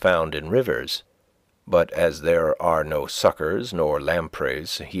those found in rivers, but as there are no suckers nor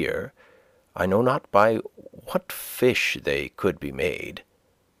lampreys here, I know not by what fish they could be made.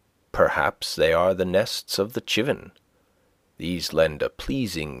 Perhaps they are the nests of the chivin. These lend a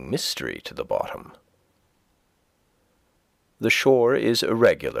pleasing mystery to the bottom. The shore is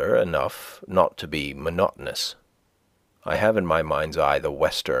irregular enough not to be monotonous. I have in my mind's eye the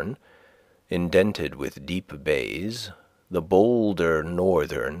western, indented with deep bays, the bolder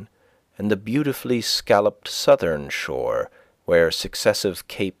northern, and the beautifully scalloped southern shore, where successive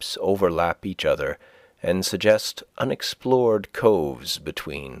capes overlap each other and suggest unexplored coves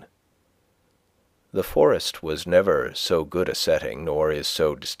between. The forest was never so good a setting, nor is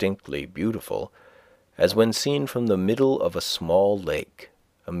so distinctly beautiful, as when seen from the middle of a small lake,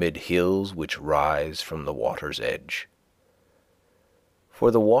 amid hills which rise from the water's edge.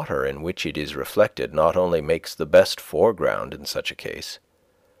 For the water in which it is reflected not only makes the best foreground in such a case,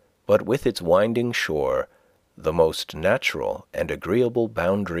 but with its winding shore the most natural and agreeable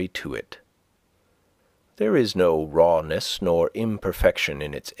boundary to it. There is no rawness nor imperfection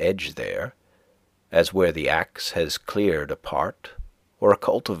in its edge there, as where the axe has cleared a part, or a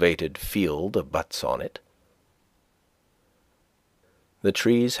cultivated field abuts on it. The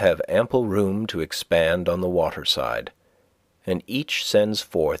trees have ample room to expand on the water side, and each sends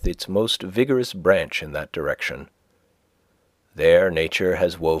forth its most vigorous branch in that direction. There nature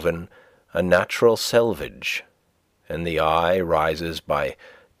has woven a natural selvage, and the eye rises by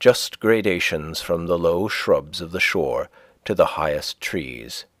just gradations from the low shrubs of the shore to the highest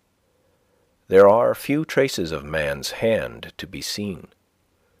trees. There are few traces of man's hand to be seen.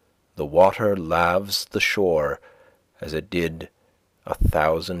 The water laves the shore as it did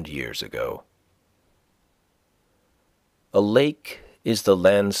 1,000 years ago. A lake is the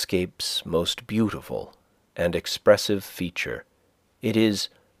landscape's most beautiful and expressive feature. It is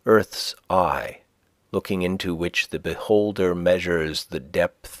earth's eye, looking into which the beholder measures the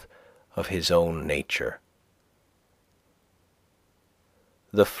depth of his own nature.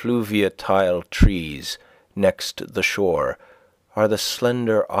 The fluviatile trees next the shore are the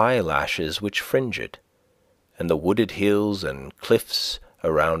slender eyelashes which fringe it, and the wooded hills and cliffs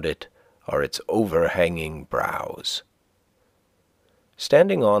around it are its overhanging brows.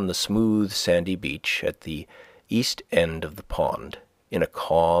 Standing on the smooth sandy beach at the east end of the pond, in a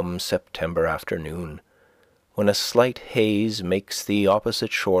calm September afternoon, when a slight haze makes the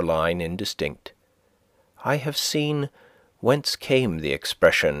opposite shoreline indistinct, I have seen whence came the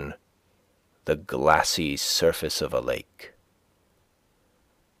expression, the glassy surface of a lake.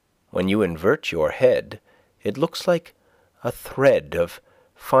 When you invert your head, it looks like a thread of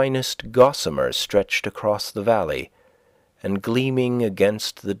finest gossamer stretched across the valley, and gleaming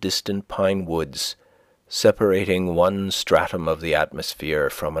against the distant pine woods, separating one stratum of the atmosphere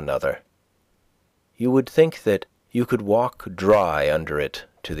from another. You would think that you could walk dry under it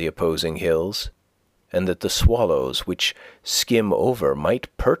to the opposing hills, and that the swallows which skim over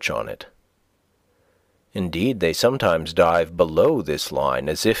might perch on it. Indeed, they sometimes dive below this line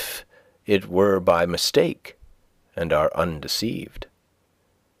as if it were by mistake, and are undeceived.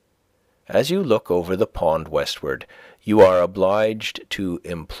 As you look over the pond westward, you are obliged to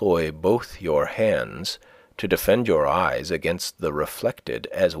employ both your hands to defend your eyes against the reflected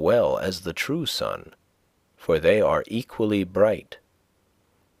as well as the true sun, for they are equally bright.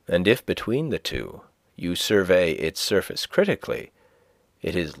 And if between the two you survey its surface critically,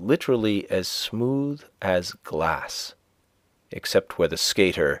 it is literally as smooth as glass, except where the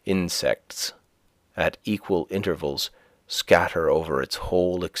skater insects, at equal intervals, scatter over its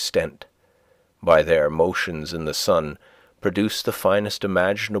whole extent, by their motions in the sun, produce the finest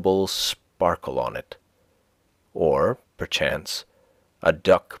imaginable sparkle on it, or, perchance, a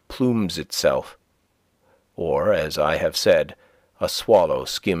duck plumes itself, or, as I have said, a swallow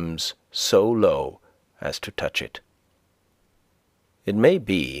skims so low as to touch it. It may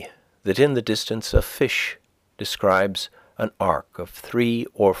be that in the distance a fish describes an arc of 3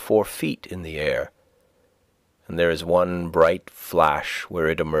 or 4 feet in the air, and there is one bright flash where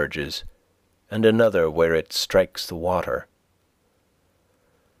it emerges, and another where it strikes the water.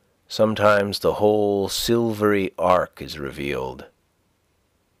 Sometimes the whole silvery arc is revealed,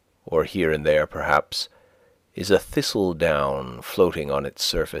 or here and there, perhaps, is a thistledown floating on its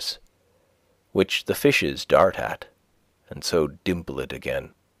surface, which the fishes dart at, and so dimple it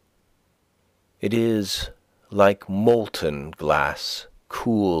again. It is like molten glass,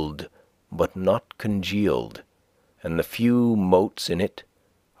 cooled but not congealed, and the few motes in it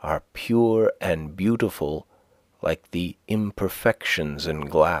are pure and beautiful like the imperfections in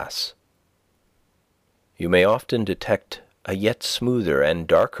glass. You may often detect a yet smoother and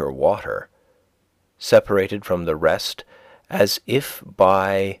darker water, separated from the rest as if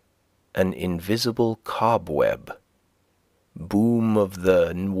by an invisible cobweb, boom of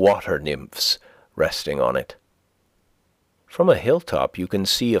the water nymphs resting on it. From a hilltop you can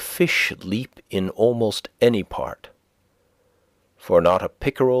see a fish leap in almost any part, for not a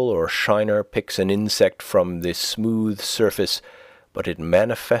pickerel or shiner picks an insect from this smooth surface, but it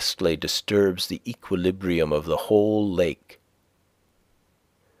manifestly disturbs the equilibrium of the whole lake.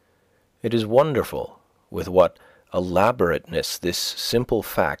 It is wonderful with what elaborateness this simple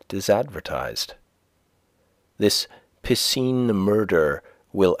fact is advertised. This piscine murder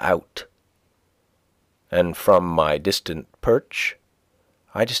will out, and from my distant perch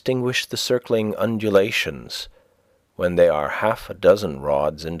I distinguish the circling undulations when they are 6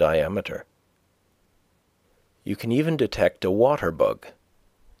 rods in diameter. You can even detect a water bug,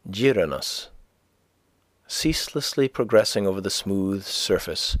 Gyrinus, ceaselessly progressing over the smooth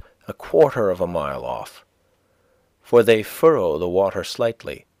surface 1/4 mile off, for they furrow the water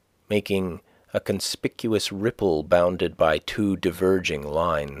slightly, making a conspicuous ripple bounded by 2 diverging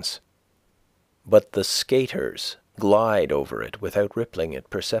lines. But the skaters glide over it without rippling it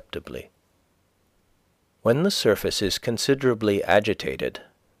perceptibly. When the surface is considerably agitated,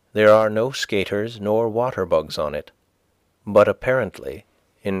 there are no skaters nor water bugs on it, but apparently,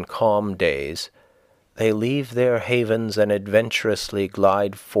 in calm days, they leave their havens and adventurously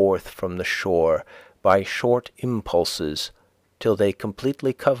glide forth from the shore by short impulses till they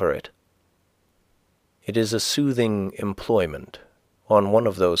completely cover it. It is a soothing employment on one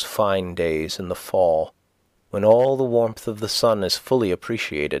of those fine days in the fall, when all the warmth of the sun is fully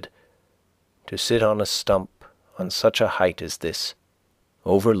appreciated, to sit on a stump on such a height as this,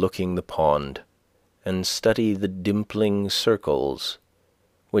 overlooking the pond, and study the dimpling circles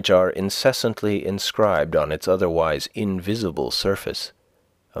which are incessantly inscribed on its otherwise invisible surface,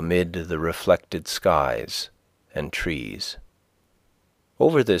 amid the reflected skies and trees.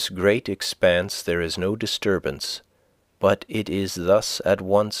 Over this great expanse there is no disturbance, but it is thus at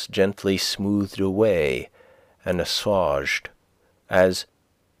once gently smoothed away and assuaged, as,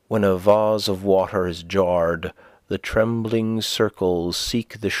 when a vase of water is jarred, the trembling circles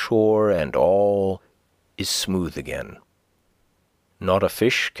seek the shore and all is smooth again. Not a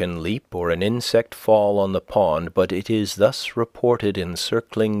fish can leap or an insect fall on the pond, but it is thus reported in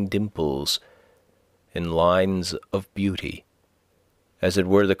circling dimples, in lines of beauty, as it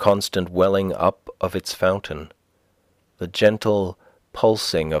were the constant welling up of its fountain, the gentle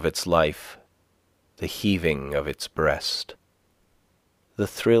pulsing of its life, the heaving of its breast. The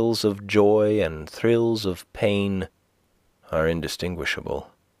thrills of joy and thrills of pain are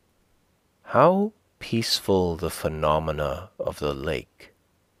indistinguishable. How peaceful the phenomena of the lake!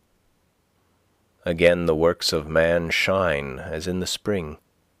 Again the works of man shine as in the spring.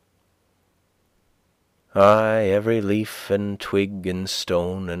 Aye, every leaf and twig and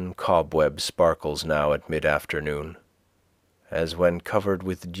stone and cobweb sparkles now at mid-afternoon, as when covered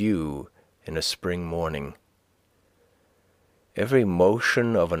with dew in a spring morning. Every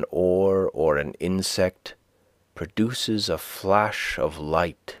motion of an oar or an insect produces a flash of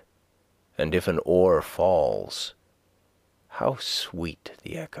light, and if an oar falls, how sweet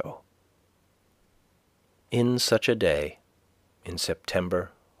the echo. In such a day, in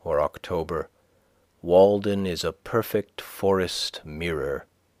September or October, Walden is a perfect forest mirror,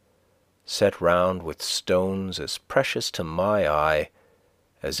 set round with stones as precious to my eye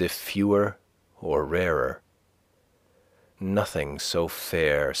as if fewer or rarer. Nothing so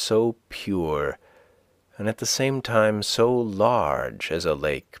fair, so pure, and at the same time so large as a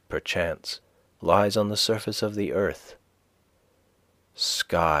lake, perchance, lies on the surface of the earth.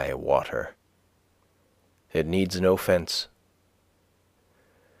 Sky water. It needs no fence.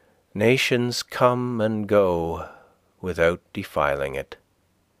 Nations come and go without defiling it.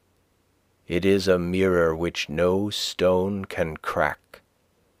 It is a mirror which no stone can crack,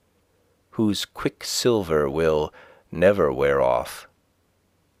 whose quicksilver will never wear off,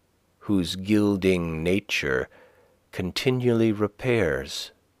 whose gilding nature continually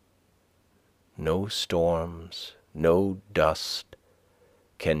repairs. No storms, no dust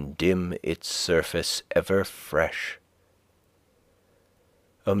can dim its surface ever fresh.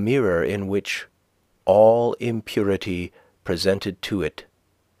 A mirror in which all impurity presented to it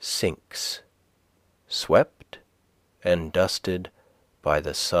sinks, swept and dusted by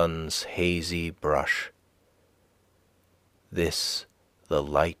the sun's hazy brush. This the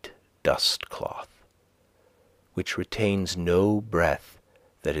light dust cloth, which retains no breath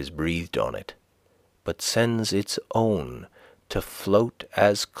that is breathed on it, but sends its own to float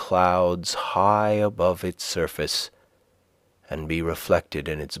as clouds high above its surface and be reflected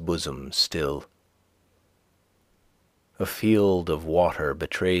in its bosom still. A field of water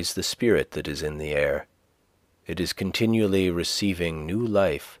betrays the spirit that is in the air. It is continually receiving new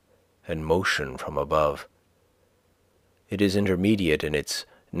life and motion from above. It is intermediate in its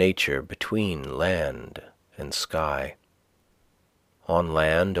nature between land and sky. On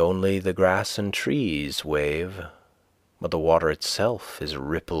land only the grass and trees wave, but the water itself is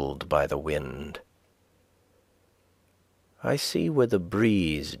rippled by the wind. I see where the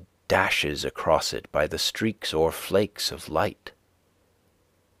breeze dashes across it by the streaks or flakes of light.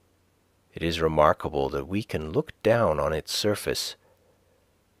 It is remarkable that we can look down on its surface.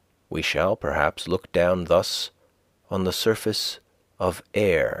 We shall perhaps look down thus on the surface of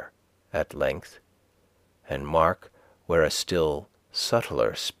air at length, and mark where a still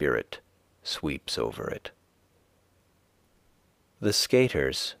subtler spirit sweeps over it. The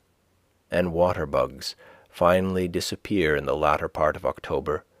skaters and water bugs finally disappear in the latter part of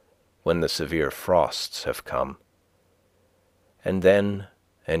October, when the severe frosts have come. And then,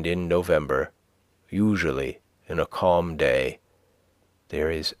 and in November, usually in a calm day, there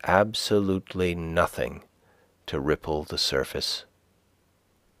is absolutely nothing to ripple the surface.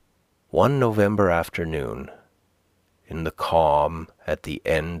 One November afternoon, in the calm at the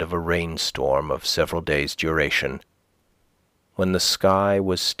end of a rainstorm of several days' duration, when the sky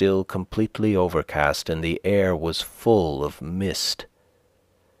was still completely overcast and the air was full of mist,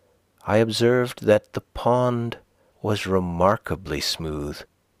 I observed that the pond was remarkably smooth,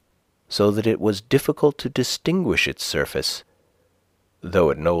 so that it was difficult to distinguish its surface, though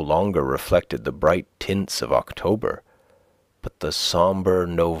it no longer reflected the bright tints of October, but the sombre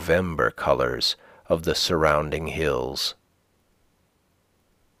November colors of the surrounding hills.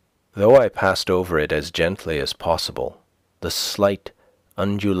 Though I passed over it as gently as possible, the slight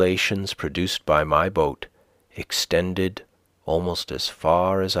undulations produced by my boat extended almost as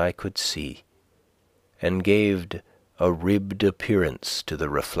far as I could see, and gave a ribbed appearance to the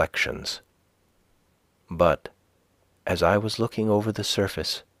reflections. But as I was looking over the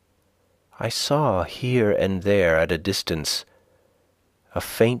surface, I saw here and there at a distance a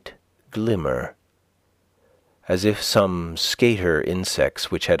faint glimmer, as if some skater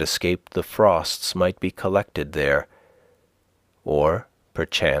insects which had escaped the frosts might be collected there, or,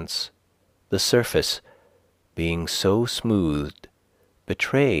 perchance, the surface, being so smoothed,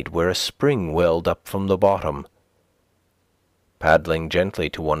 betrayed where a spring welled up from the bottom. Paddling gently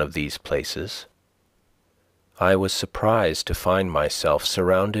to one of these places, I was surprised to find myself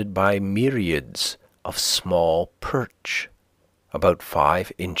surrounded by myriads of small perch, about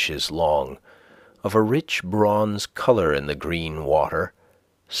 5 inches long, of a rich bronze colour in the green water,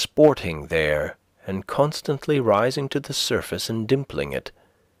 sporting there and constantly rising to the surface and dimpling it,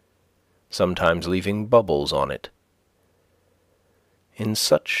 sometimes leaving bubbles on it. In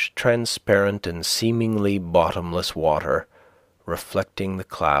such transparent and seemingly bottomless water, reflecting the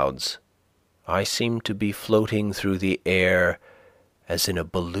clouds, I seemed to be floating through the air as in a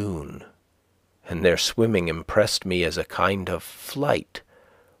balloon, and their swimming impressed me as a kind of flight,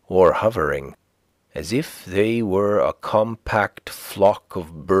 or hovering, as if they were a compact flock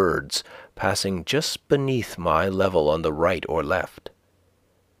of birds passing just beneath my level on the right or left,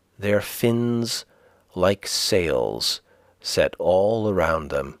 their fins like sails set all around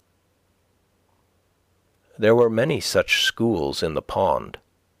them. There were many such schools in the pond,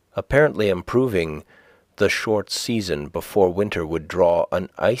 apparently improving the short season before winter would draw an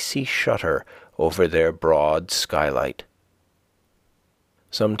icy shutter over their broad skylight,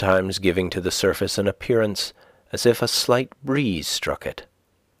 sometimes giving to the surface an appearance as if a slight breeze struck it,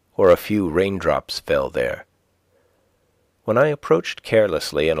 or a few raindrops fell there. When I approached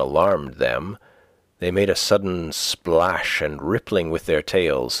carelessly and alarmed them, they made a sudden splash and rippling with their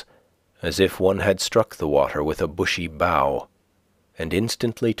tails, as if one had struck the water with a bushy bough, and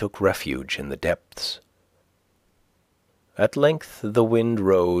instantly took refuge in the depths. At length the wind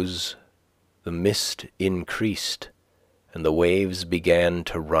rose, the mist increased, and the waves began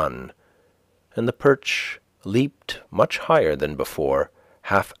to run, and the perch leaped much higher than before,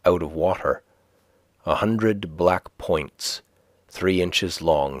 half out of water, 100 black points, 3 inches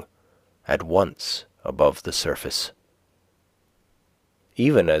long, at once above the surface.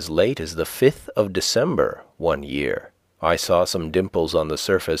 Even as late as the 5th of December one year, I saw some dimples on the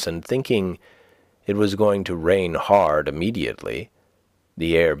surface, and thinking it was going to rain hard immediately,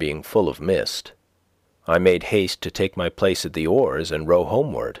 the air being full of mist, I made haste to take my place at the oars and row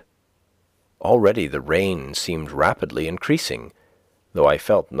homeward. Already the rain seemed rapidly increasing, though I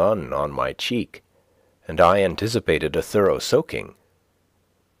felt none on my cheek, and I anticipated a thorough soaking.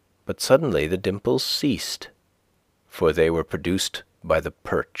 But suddenly the dimples ceased, for they were produced by the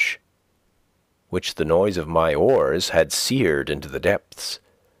perch, which the noise of my oars had seared into the depths,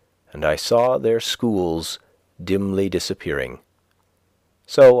 and I saw their schools dimly disappearing.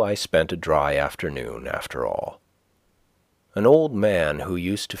 So I spent a dry afternoon after all. An old man who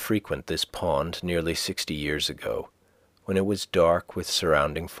used to frequent this pond nearly 60 years ago, when it was dark with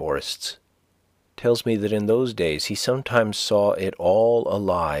surrounding forests, tells me that in those days he sometimes saw it all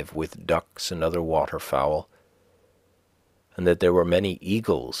alive with ducks and other waterfowl, and that there were many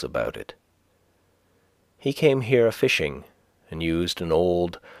eagles about it. He came here a-fishing, and used an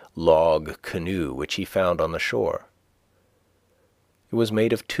old log canoe which he found on the shore. It was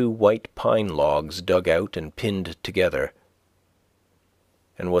made of 2 white pine logs dug out and pinned together,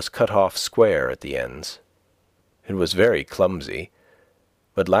 and was cut off square at the ends. It was very clumsy,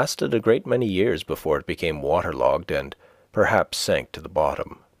 but lasted a great many years before it became waterlogged and perhaps sank to the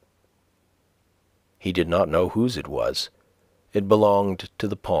bottom. He did not know whose it was. It belonged to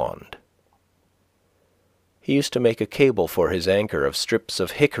the pond. He used to make a cable for his anchor of strips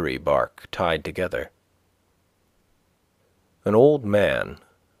of hickory bark tied together. An old man,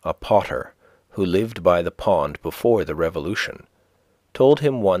 a potter, who lived by the pond before the Revolution, told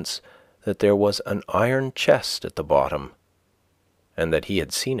him once that there was an iron chest at the bottom, and that he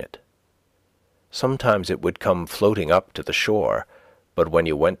had seen it. Sometimes it would come floating up to the shore, but when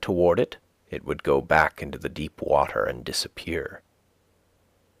you went toward it, it would go back into the deep water and disappear.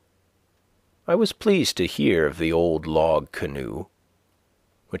 I was pleased to hear of the old log canoe,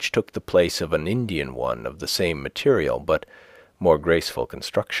 which took the place of an Indian one of the same material but more graceful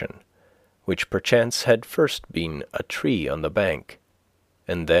construction, which perchance had first been a tree on the bank,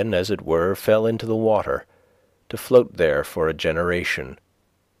 and then, as it were, fell into the water, to float there for a generation,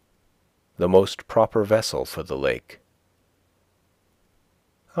 the most proper vessel for the lake.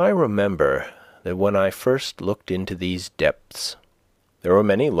 I remember that when I first looked into these depths, there were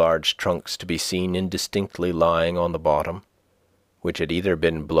many large trunks to be seen indistinctly lying on the bottom, which had either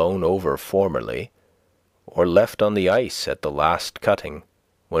been blown over formerly, or left on the ice at the last cutting,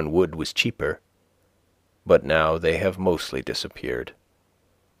 when wood was cheaper, but now they have mostly disappeared.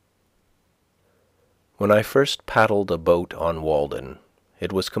 When I first paddled a boat on Walden,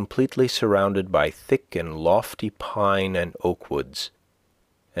 it was completely surrounded by thick and lofty pine and oak woods,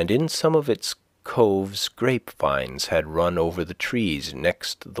 and in some of its coves grapevines had run over the trees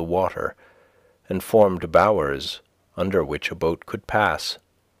next the water, and formed bowers under which a boat could pass.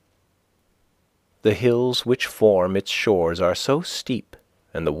 The hills which form its shores are so steep,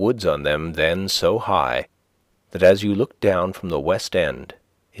 and the woods on them then so high, that as you looked down from the west end,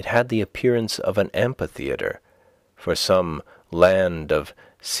 it had the appearance of an amphitheatre for some land of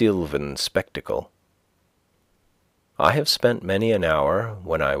sylvan spectacle. I have spent many an hour,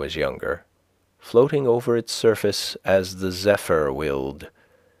 when I was younger, floating over its surface as the zephyr willed,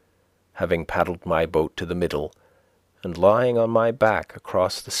 having paddled my boat to the middle, and lying on my back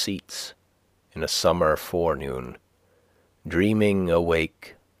across the seats in a summer forenoon, dreaming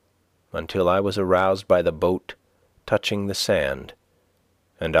awake, until I was aroused by the boat touching the sand,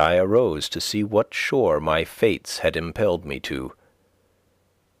 and I arose to see what shore my fates had impelled me to.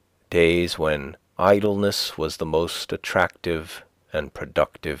 Days when idleness was the most attractive and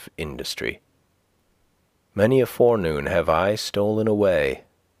productive industry. Many a forenoon have I stolen away,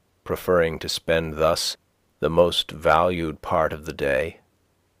 preferring to spend thus the most valued part of the day.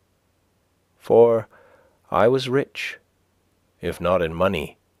 For I was rich, if not in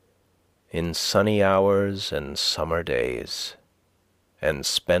money, in sunny hours and summer days, and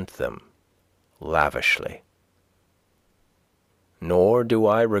spent them lavishly. Nor do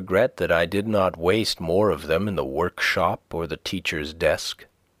I regret that I did not waste more of them in the workshop or the teacher's desk.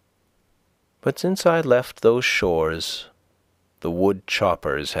 But since I left those shores, the wood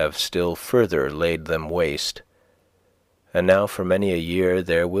choppers have still further laid them waste, and now for many a year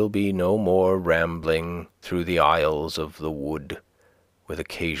there will be no more rambling through the aisles of the wood, with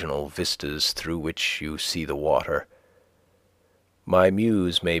occasional vistas through which you see the water. My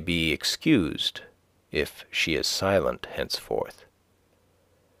muse may be excused if she is silent henceforth.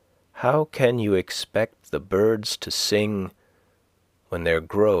 How can you expect the birds to sing when their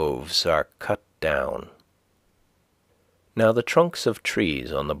groves are cut down? Now the trunks of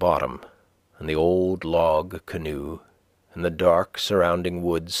trees on the bottom, and the old log canoe, and the dark surrounding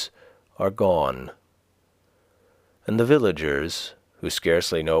woods are gone, and the villagers, who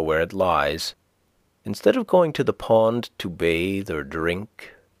scarcely know where it lies, instead of going to the pond to bathe or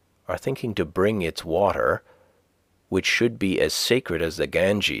drink, are thinking to bring its water, which should be as sacred as the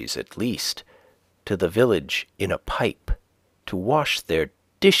Ganges at least, to the village in a pipe, to wash their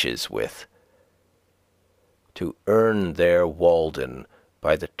dishes with, to earn their Walden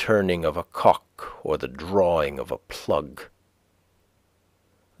by the turning of a cock or the drawing of a plug.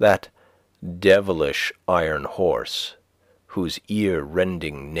 That devilish iron horse, whose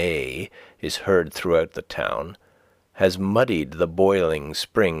ear-rending neigh is heard throughout the town, has muddied the boiling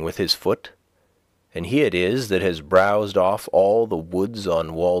spring with his foot, and he it is that has browsed off all the woods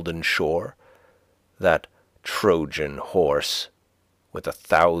on Walden shore, that Trojan horse with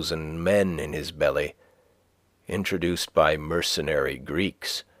 1,000 men in his belly, introduced by mercenary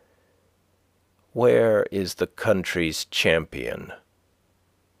Greeks. Where is the country's champion,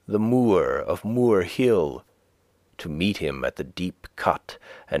 the Moor of Moor Hill, to meet him at the deep cut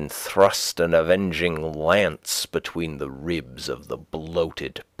and thrust an avenging lance between the ribs of the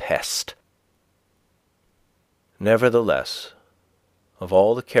bloated pest? Nevertheless, of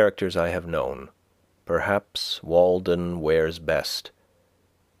all the characters I have known, perhaps Walden wears best,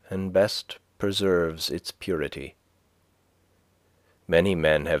 and best preserves its purity. Many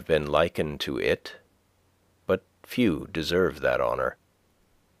men have been likened to it, but few deserve that honour.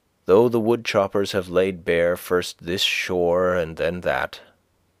 Though the wood choppers have laid bare first this shore and then that,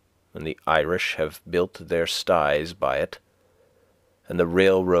 and the Irish have built their styes by it, and the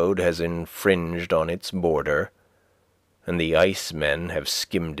railroad has infringed on its border, and the icemen have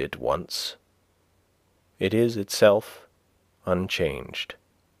skimmed it once, it is itself unchanged.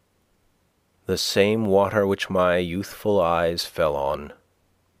 The same water which my youthful eyes fell on,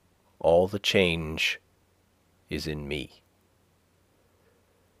 all the change is in me.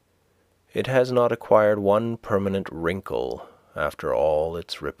 It has not acquired one permanent wrinkle after all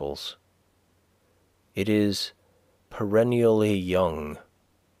its ripples. It is perennially young,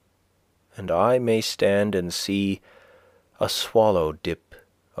 and I may stand and see a swallow dip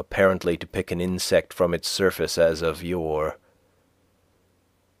apparently to pick an insect from its surface as of yore.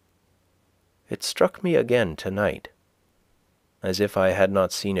 It struck me again tonight, as if I had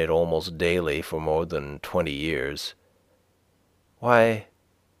not seen it almost daily for more than 20 years. Why,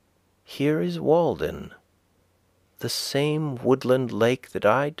 here is Walden, the same woodland lake that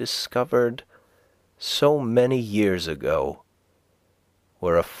I discovered so many years ago,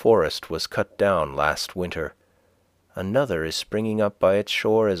 where a forest was cut down last winter. Another is springing up by its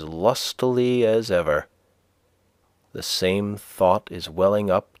shore as lustily as ever. The same thought is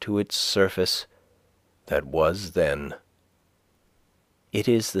welling up to its surface that was then. It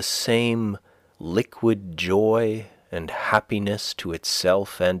is the same liquid joy and happiness to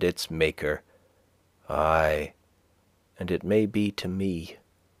itself and its maker, aye, and it may be to me.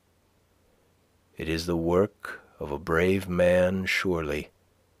 It is the work of a brave man, surely,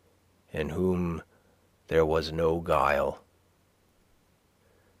 in whom there was no guile.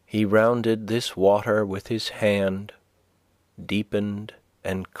 He rounded this water with his hand, deepened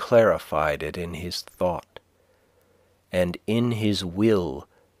and clarified it in his thought, and in his will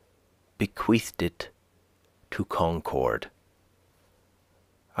bequeathed it to concord.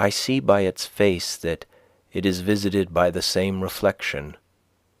 I see by its face that it is visited by the same reflection,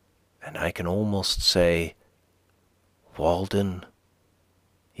 and I can almost say, Walden,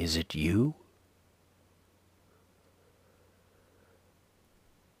 is it you?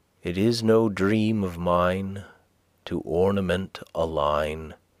 It is no dream of mine to ornament a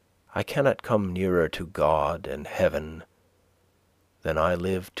line. I cannot come nearer to God and heaven than I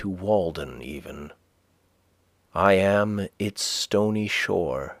live to Walden even. I am its stony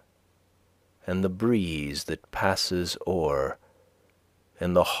shore, and the breeze that passes o'er,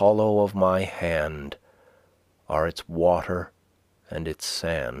 and the hollow of my hand are its water and its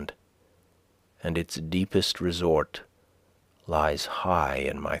sand, and its deepest resort lies high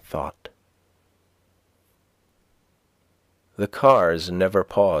in my thought. The cars never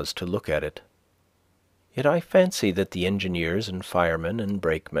pause to look at it. Yet I fancy that the engineers and firemen and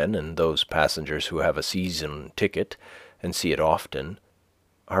brakemen and those passengers who have a season ticket and see it often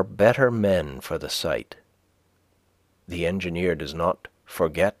are better men for the sight. The engineer does not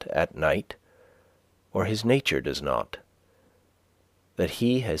forget at night, or his nature does not, that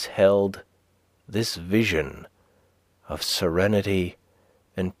he has held this vision of serenity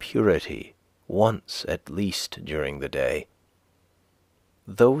and purity once at least during the day.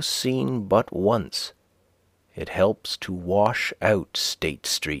 Though seen but once, it helps to wash out State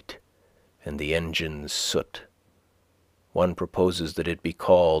Street and the engine's soot. One proposes that it be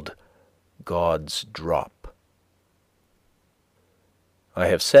called God's drop. I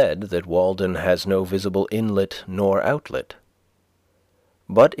have said that Walden has no visible inlet nor outlet,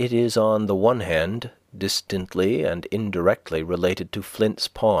 but it is on the one hand distantly and indirectly related to Flint's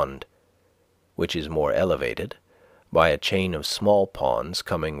Pond, which is more elevated, by a chain of small ponds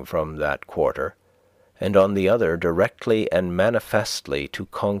coming from that quarter, and on the other directly and manifestly to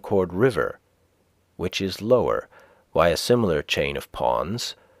Concord River, which is lower, by a similar chain of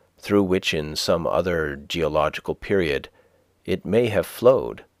ponds, through which in some other geological period it may have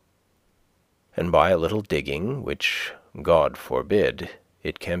flowed, and by a little digging, which God forbid,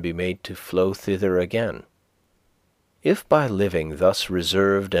 it can be made to flow thither again. If by living thus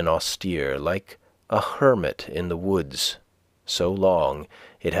reserved and austere, like a hermit in the woods, so long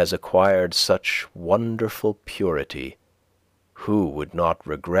it has acquired such wonderful purity, who would not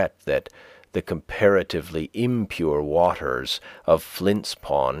regret that the comparatively impure waters of Flint's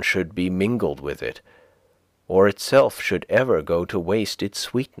Pond should be mingled with it, or itself should ever go to waste its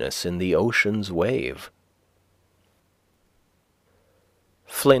sweetness in the ocean's wave?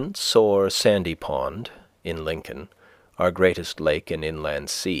 Flint's or Sandy Pond, in Lincoln, our greatest lake and inland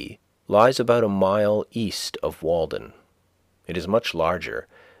sea, lies about a mile east of Walden. It is much larger,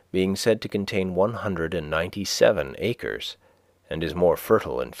 being said to contain 197 acres, and is more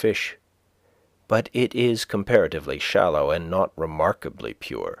fertile in fish. But it is comparatively shallow and not remarkably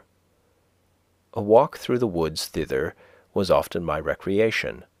pure. A walk through the woods thither was often my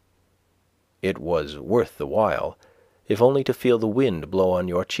recreation. It was worth the while, if only to feel the wind blow on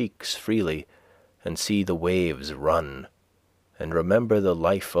your cheeks freely, and see the waves run, and remember the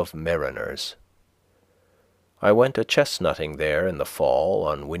life of mariners. I went a-chestnutting there in the fall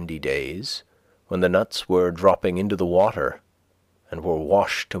on windy days, when the nuts were dropping into the water, and were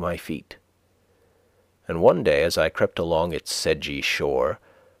washed to my feet. And one day, as I crept along its sedgy shore,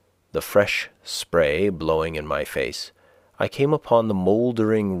 the fresh spray blowing in my face, I came upon the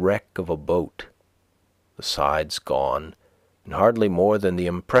mouldering wreck of a boat, the sides gone, and hardly more than the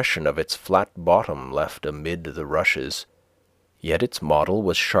impression of its flat bottom left amid the rushes. Yet its model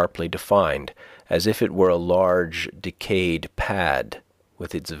was sharply defined, as if it were a large decayed pad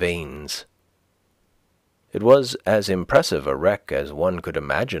with its veins. It was as impressive a wreck as one could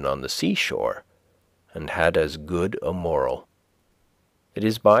imagine on the seashore, and had as good a moral. It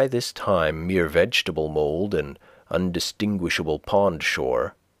is by this time mere vegetable mould and undistinguishable pond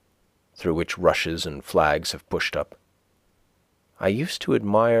shore, through which rushes and flags have pushed up. I used to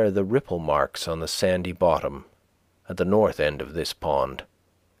admire the ripple marks on the sandy bottom at the north end of this pond,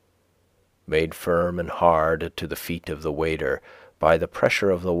 made firm and hard to the feet of the wader by the pressure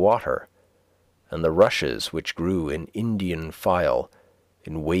of the water, and the rushes which grew in Indian file,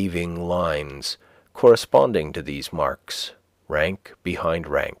 in waving lines, corresponding to these marks, rank behind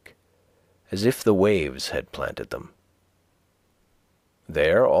rank, as if the waves had planted them.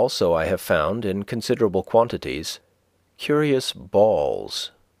 There also I have found, in considerable quantities, curious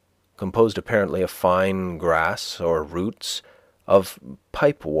balls, composed apparently of fine grass or roots, of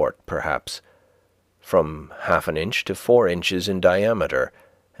pipewort perhaps, from 1/2 inch to 4 inches in diameter,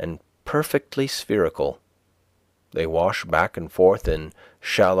 and perfectly spherical. They wash back and forth in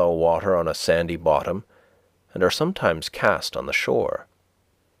shallow water on a sandy bottom, and are sometimes cast on the shore.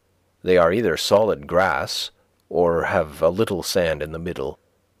 They are either solid grass, or have a little sand in the middle.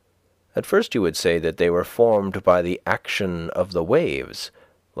 At first you would say that they were formed by the action of the waves,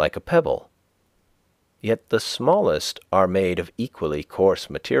 like a pebble. Yet the smallest are made of equally coarse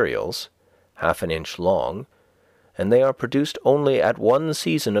materials, 1/2 inch long, and they are produced only at one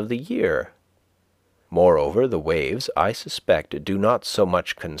season of the year. Moreover, the waves, I suspect, do not so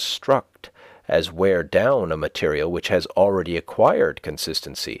much construct as wear down a material which has already acquired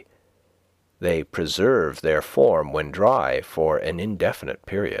consistency. They preserve their form when dry for an indefinite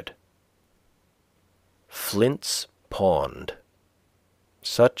period. Flint's Pond.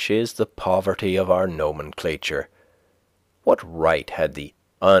 Such is the poverty of our nomenclature. What right had the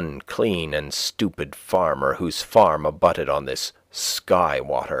unclean and stupid farmer whose farm abutted on this sky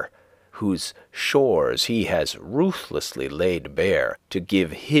water, whose shores he has ruthlessly laid bare to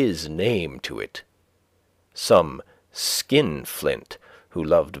give his name to it, some skinflint who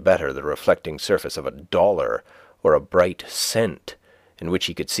loved better the reflecting surface of $1 or a bright cent in which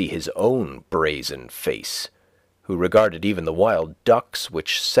he could see his own brazen face, who regarded even the wild ducks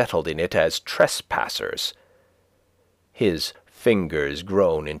which settled in it as trespassers, his fingers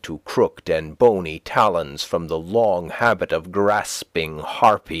grown into crooked and bony talons from the long habit of grasping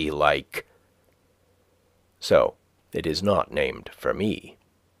harpy-like. So it is not named for me.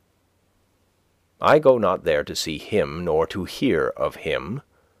 I go not there to see him, nor to hear of him,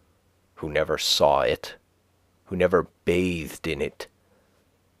 who never saw it, who never bathed in it,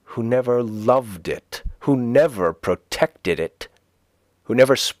 who never loved it, who never protected it, who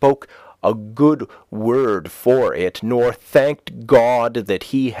never spoke a good word for it, nor thanked God that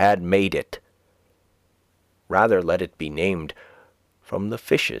he had made it. Rather let it be named from the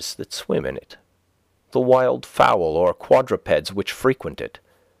fishes that swim in it, the wild fowl or quadrupeds which frequent it,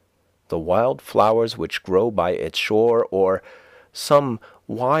 the wild flowers which grow by its shore, or some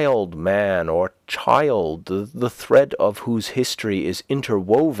wild man or child, the thread of whose history is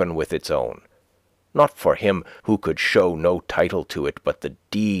interwoven with its own, not for him who could show no title to it but the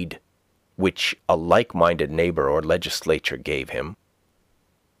deed which a like-minded neighbour or legislature gave him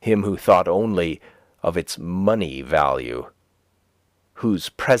who thought only of its money value, whose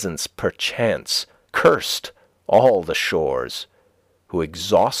presence perchance cursed all the shores, who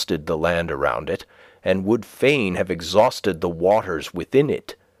exhausted the land around it, and would fain have exhausted the waters within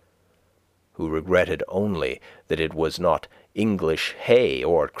it, who regretted only that it was not English hay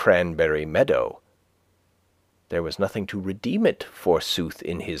or cranberry meadow. There was nothing to redeem it, forsooth,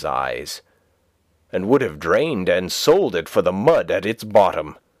 in his eyes, and would have drained and sold it for the mud at its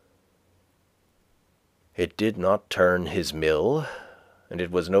bottom. It did not turn his mill, and it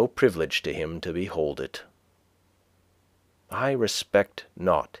was no privilege to him to behold it. I respect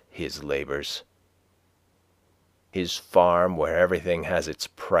not his labours. His farm where everything has its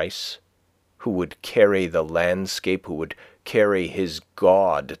price, who would carry the landscape, who would carry his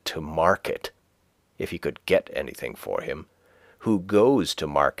God to market, if he could get anything for him, who goes to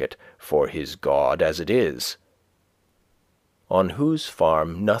market for his God as it is, on whose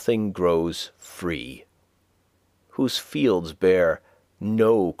farm nothing grows free, whose fields bear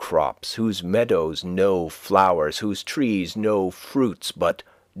no crops, whose meadows no flowers, whose trees no fruits but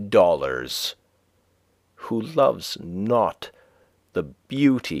dollars, who loves not the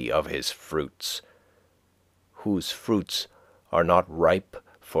beauty of his fruits, whose fruits are not ripe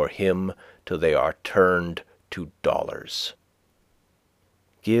for him till they are turned to dollars.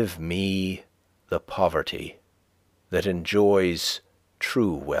 Give me the poverty that enjoys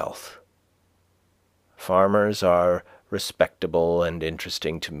true wealth. Farmers are respectable and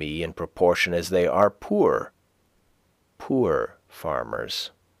interesting to me in proportion as they are poor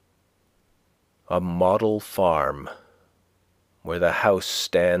farmers. A model farm where the house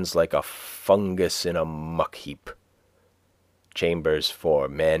stands like a fungus in a muck heap, chambers for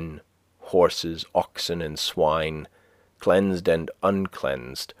men, horses, oxen, and swine, cleansed and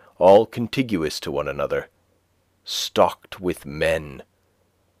uncleansed, all contiguous to one another, stocked with men,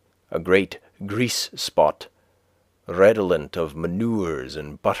 a great grease spot, redolent of manures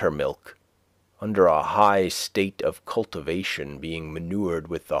and buttermilk, under a high state of cultivation, being manured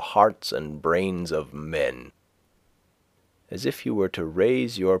with the hearts and brains of men, as if you were to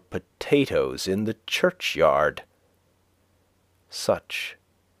raise your potatoes in the churchyard. Such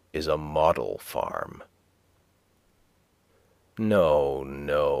is a model farm. No,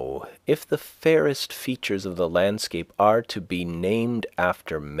 no, if the fairest features of the landscape are to be named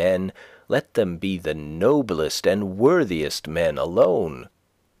after men, let them be the noblest and worthiest men alone.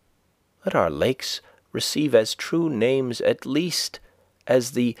 Let our lakes receive as true names at least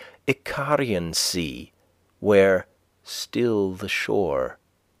as the Icarian Sea, where still the shore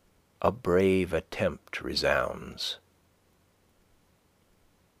a brave attempt resounds.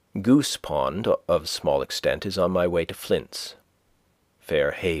 Goose Pond, of small extent, is on my way to Flint's.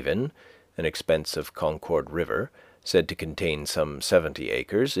 Fair Haven, an expensive Concord river, said to contain some 70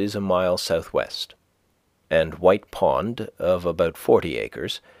 acres, is a mile southwest, and White Pond, of about 40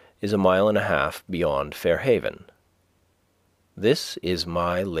 acres, is a mile and a half beyond Fair Haven. This is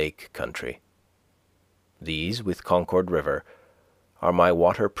my lake country. These, with Concord River, are my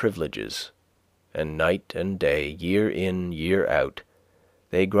water privileges, and night and day, year in, year out,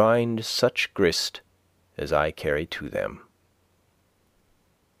 they grind such grist as I carry to them.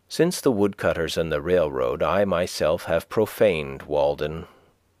 Since the woodcutters and the railroad, I myself have profaned Walden,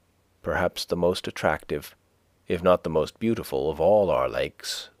 perhaps the most attractive, if not the most beautiful of all our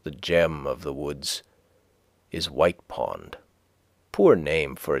lakes, the gem of the woods, is White Pond. Poor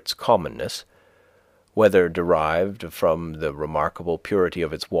name for its commonness, whether derived from the remarkable purity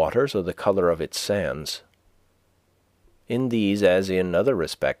of its waters or the colour of its sands. In these, as in other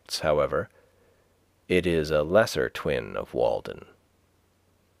respects, however, it is a lesser twin of Walden.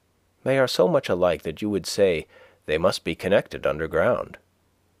 They are so much alike that you would say they must be connected underground.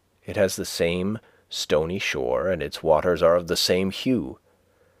 It has the same stony shore, and its waters are of the same hue.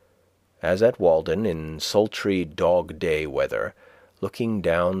 As at Walden, in sultry dog-day weather, looking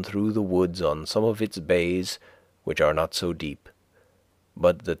down through the woods on some of its bays, which are not so deep,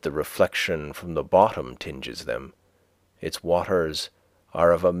 but that the reflection from the bottom tinges them, its waters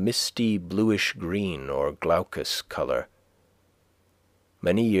are of a misty bluish-green or glaucous colour.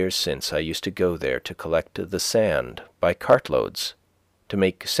 Many years since I used to go there to collect the sand by cartloads to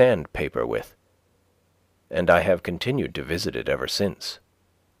make sandpaper with, and I have continued to visit it ever since.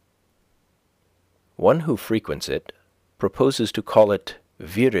 One who frequents it proposes to call it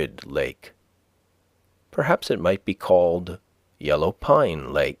Virid Lake. Perhaps it might be called Yellow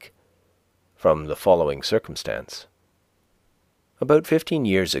Pine Lake, from the following circumstance. About 15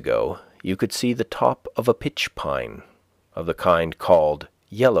 years ago, you could see the top of a pitch pine, of the kind called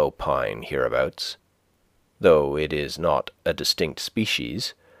yellow pine hereabouts, though it is not a distinct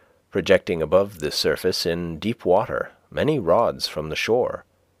species, projecting above the surface in deep water, many rods from the shore.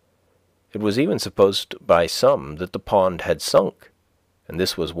 It was even supposed by some that the pond had sunk, and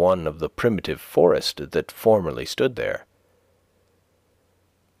this was one of the primitive forest that formerly stood there.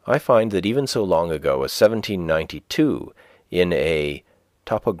 I find that even so long ago as 1792, in a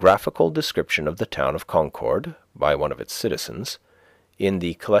topographical description of the town of Concord by one of its citizens, in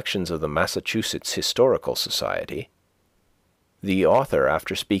the collections of the Massachusetts Historical Society, the author,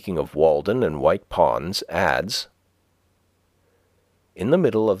 after speaking of Walden and White Ponds, adds, "In the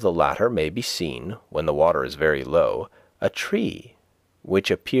middle of the latter may be seen, when the water is very low, a tree, which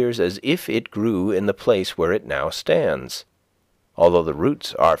appears as if it grew in the place where it now stands. Although the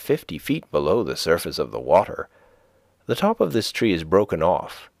roots are 50 feet below the surface of the water, the top of this tree is broken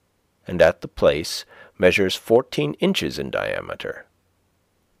off, and at the place measures 14 inches in diameter."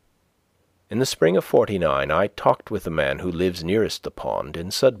 In the spring of '49 I talked with the man who lives nearest the pond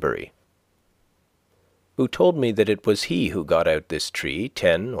in Sudbury, who told me that it was he who got out this tree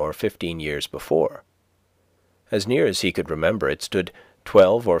 10 or 15 years before. As near as he could remember, it stood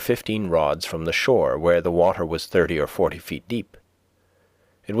 12 or 15 rods from the shore, where the water was 30 or 40 feet deep.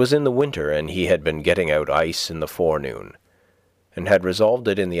 It was in the winter, and he had been getting out ice in the forenoon, and had resolved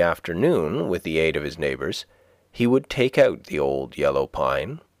that in the afternoon, with the aid of his neighbours, he would take out the old yellow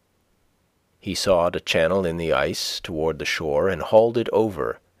pine. He sawed a channel in the ice toward the shore and hauled it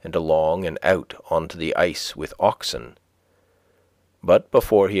over and along and out onto the ice with oxen. But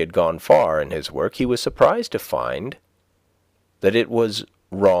before he had gone far in his work, he was surprised to find that it was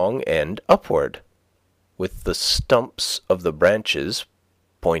wrong end upward, with the stumps of the branches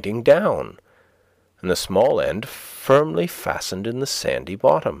pointing down, and the small end firmly fastened in the sandy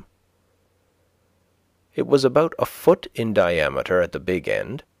bottom. It was about a foot in diameter at the big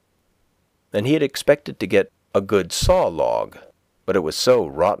end, and he had expected to get a good saw log, but it was so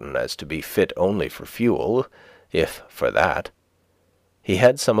rotten as to be fit only for fuel, if for that. He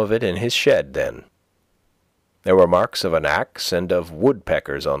had some of it in his shed then. There were marks of an axe and of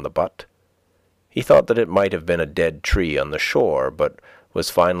woodpeckers on the butt. He thought that it might have been a dead tree on the shore, but was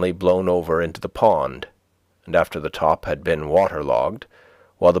finally blown over into the pond, and after the top had been waterlogged,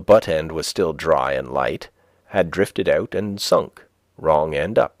 while the butt end was still dry and light, had drifted out and sunk, wrong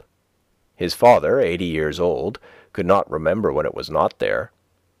end up. His father, 80 years old, could not remember when it was not there.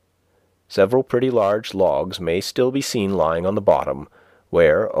 Several pretty large logs may still be seen lying on the bottom,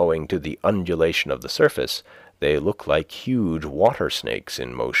 where, owing to the undulation of the surface, they look like huge water snakes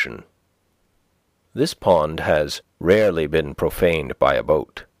in motion. This pond has rarely been profaned by a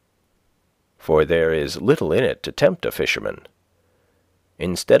boat, for there is little in it to tempt a fisherman.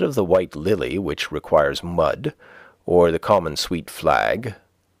 Instead of the white lily, which requires mud, or the common sweet flag,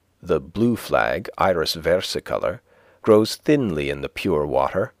 the blue flag, Iris versicolor, grows thinly in the pure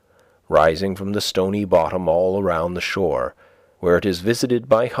water, rising from the stony bottom all around the shore, where it is visited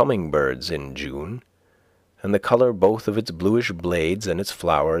by hummingbirds in June, and the colour both of its bluish blades and its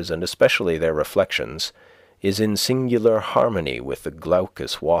flowers, and especially their reflections, is in singular harmony with the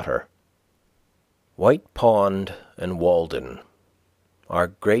glaucous water. White Pond and Walden are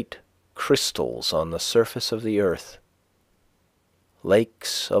great crystals on the surface of the earth,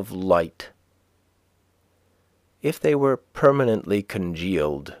 lakes of light. If they were permanently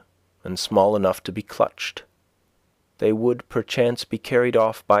congealed and small enough to be clutched, they would perchance be carried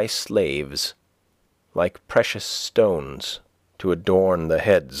off by slaves, like precious stones, to adorn the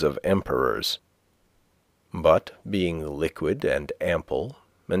heads of emperors. But, being liquid and ample,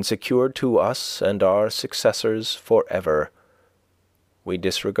 and secured to us and our successors for ever, we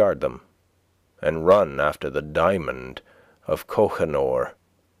disregard them, and run after the diamond of Kohinoor.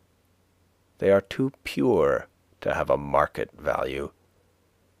 They are too pure to have a market value.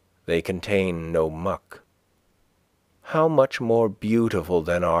 They contain no muck. How much more beautiful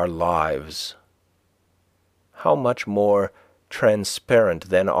than our lives! How much more transparent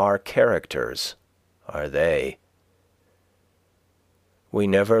than our characters are they! We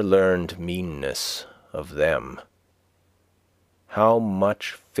never learned meanness of them. How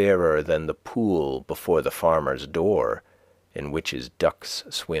much fairer than the pool before the farmer's door, in which his ducks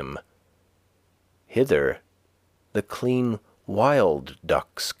swim. Hither the clean wild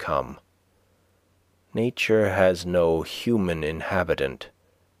ducks come. Nature has no human inhabitant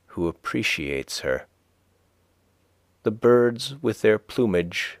who appreciates her. The birds with their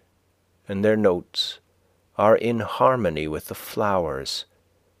plumage and their notes are in harmony with the flowers.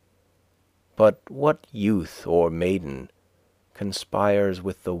 But what youth or maiden conspires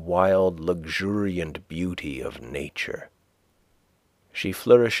with the wild luxuriant beauty of nature? She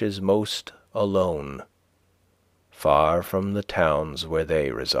flourishes most alone, far from the towns where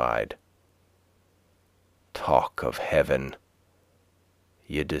they reside. Talk of heaven,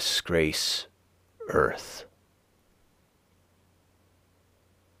 ye disgrace earth.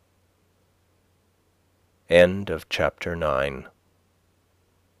 End of chapter 9.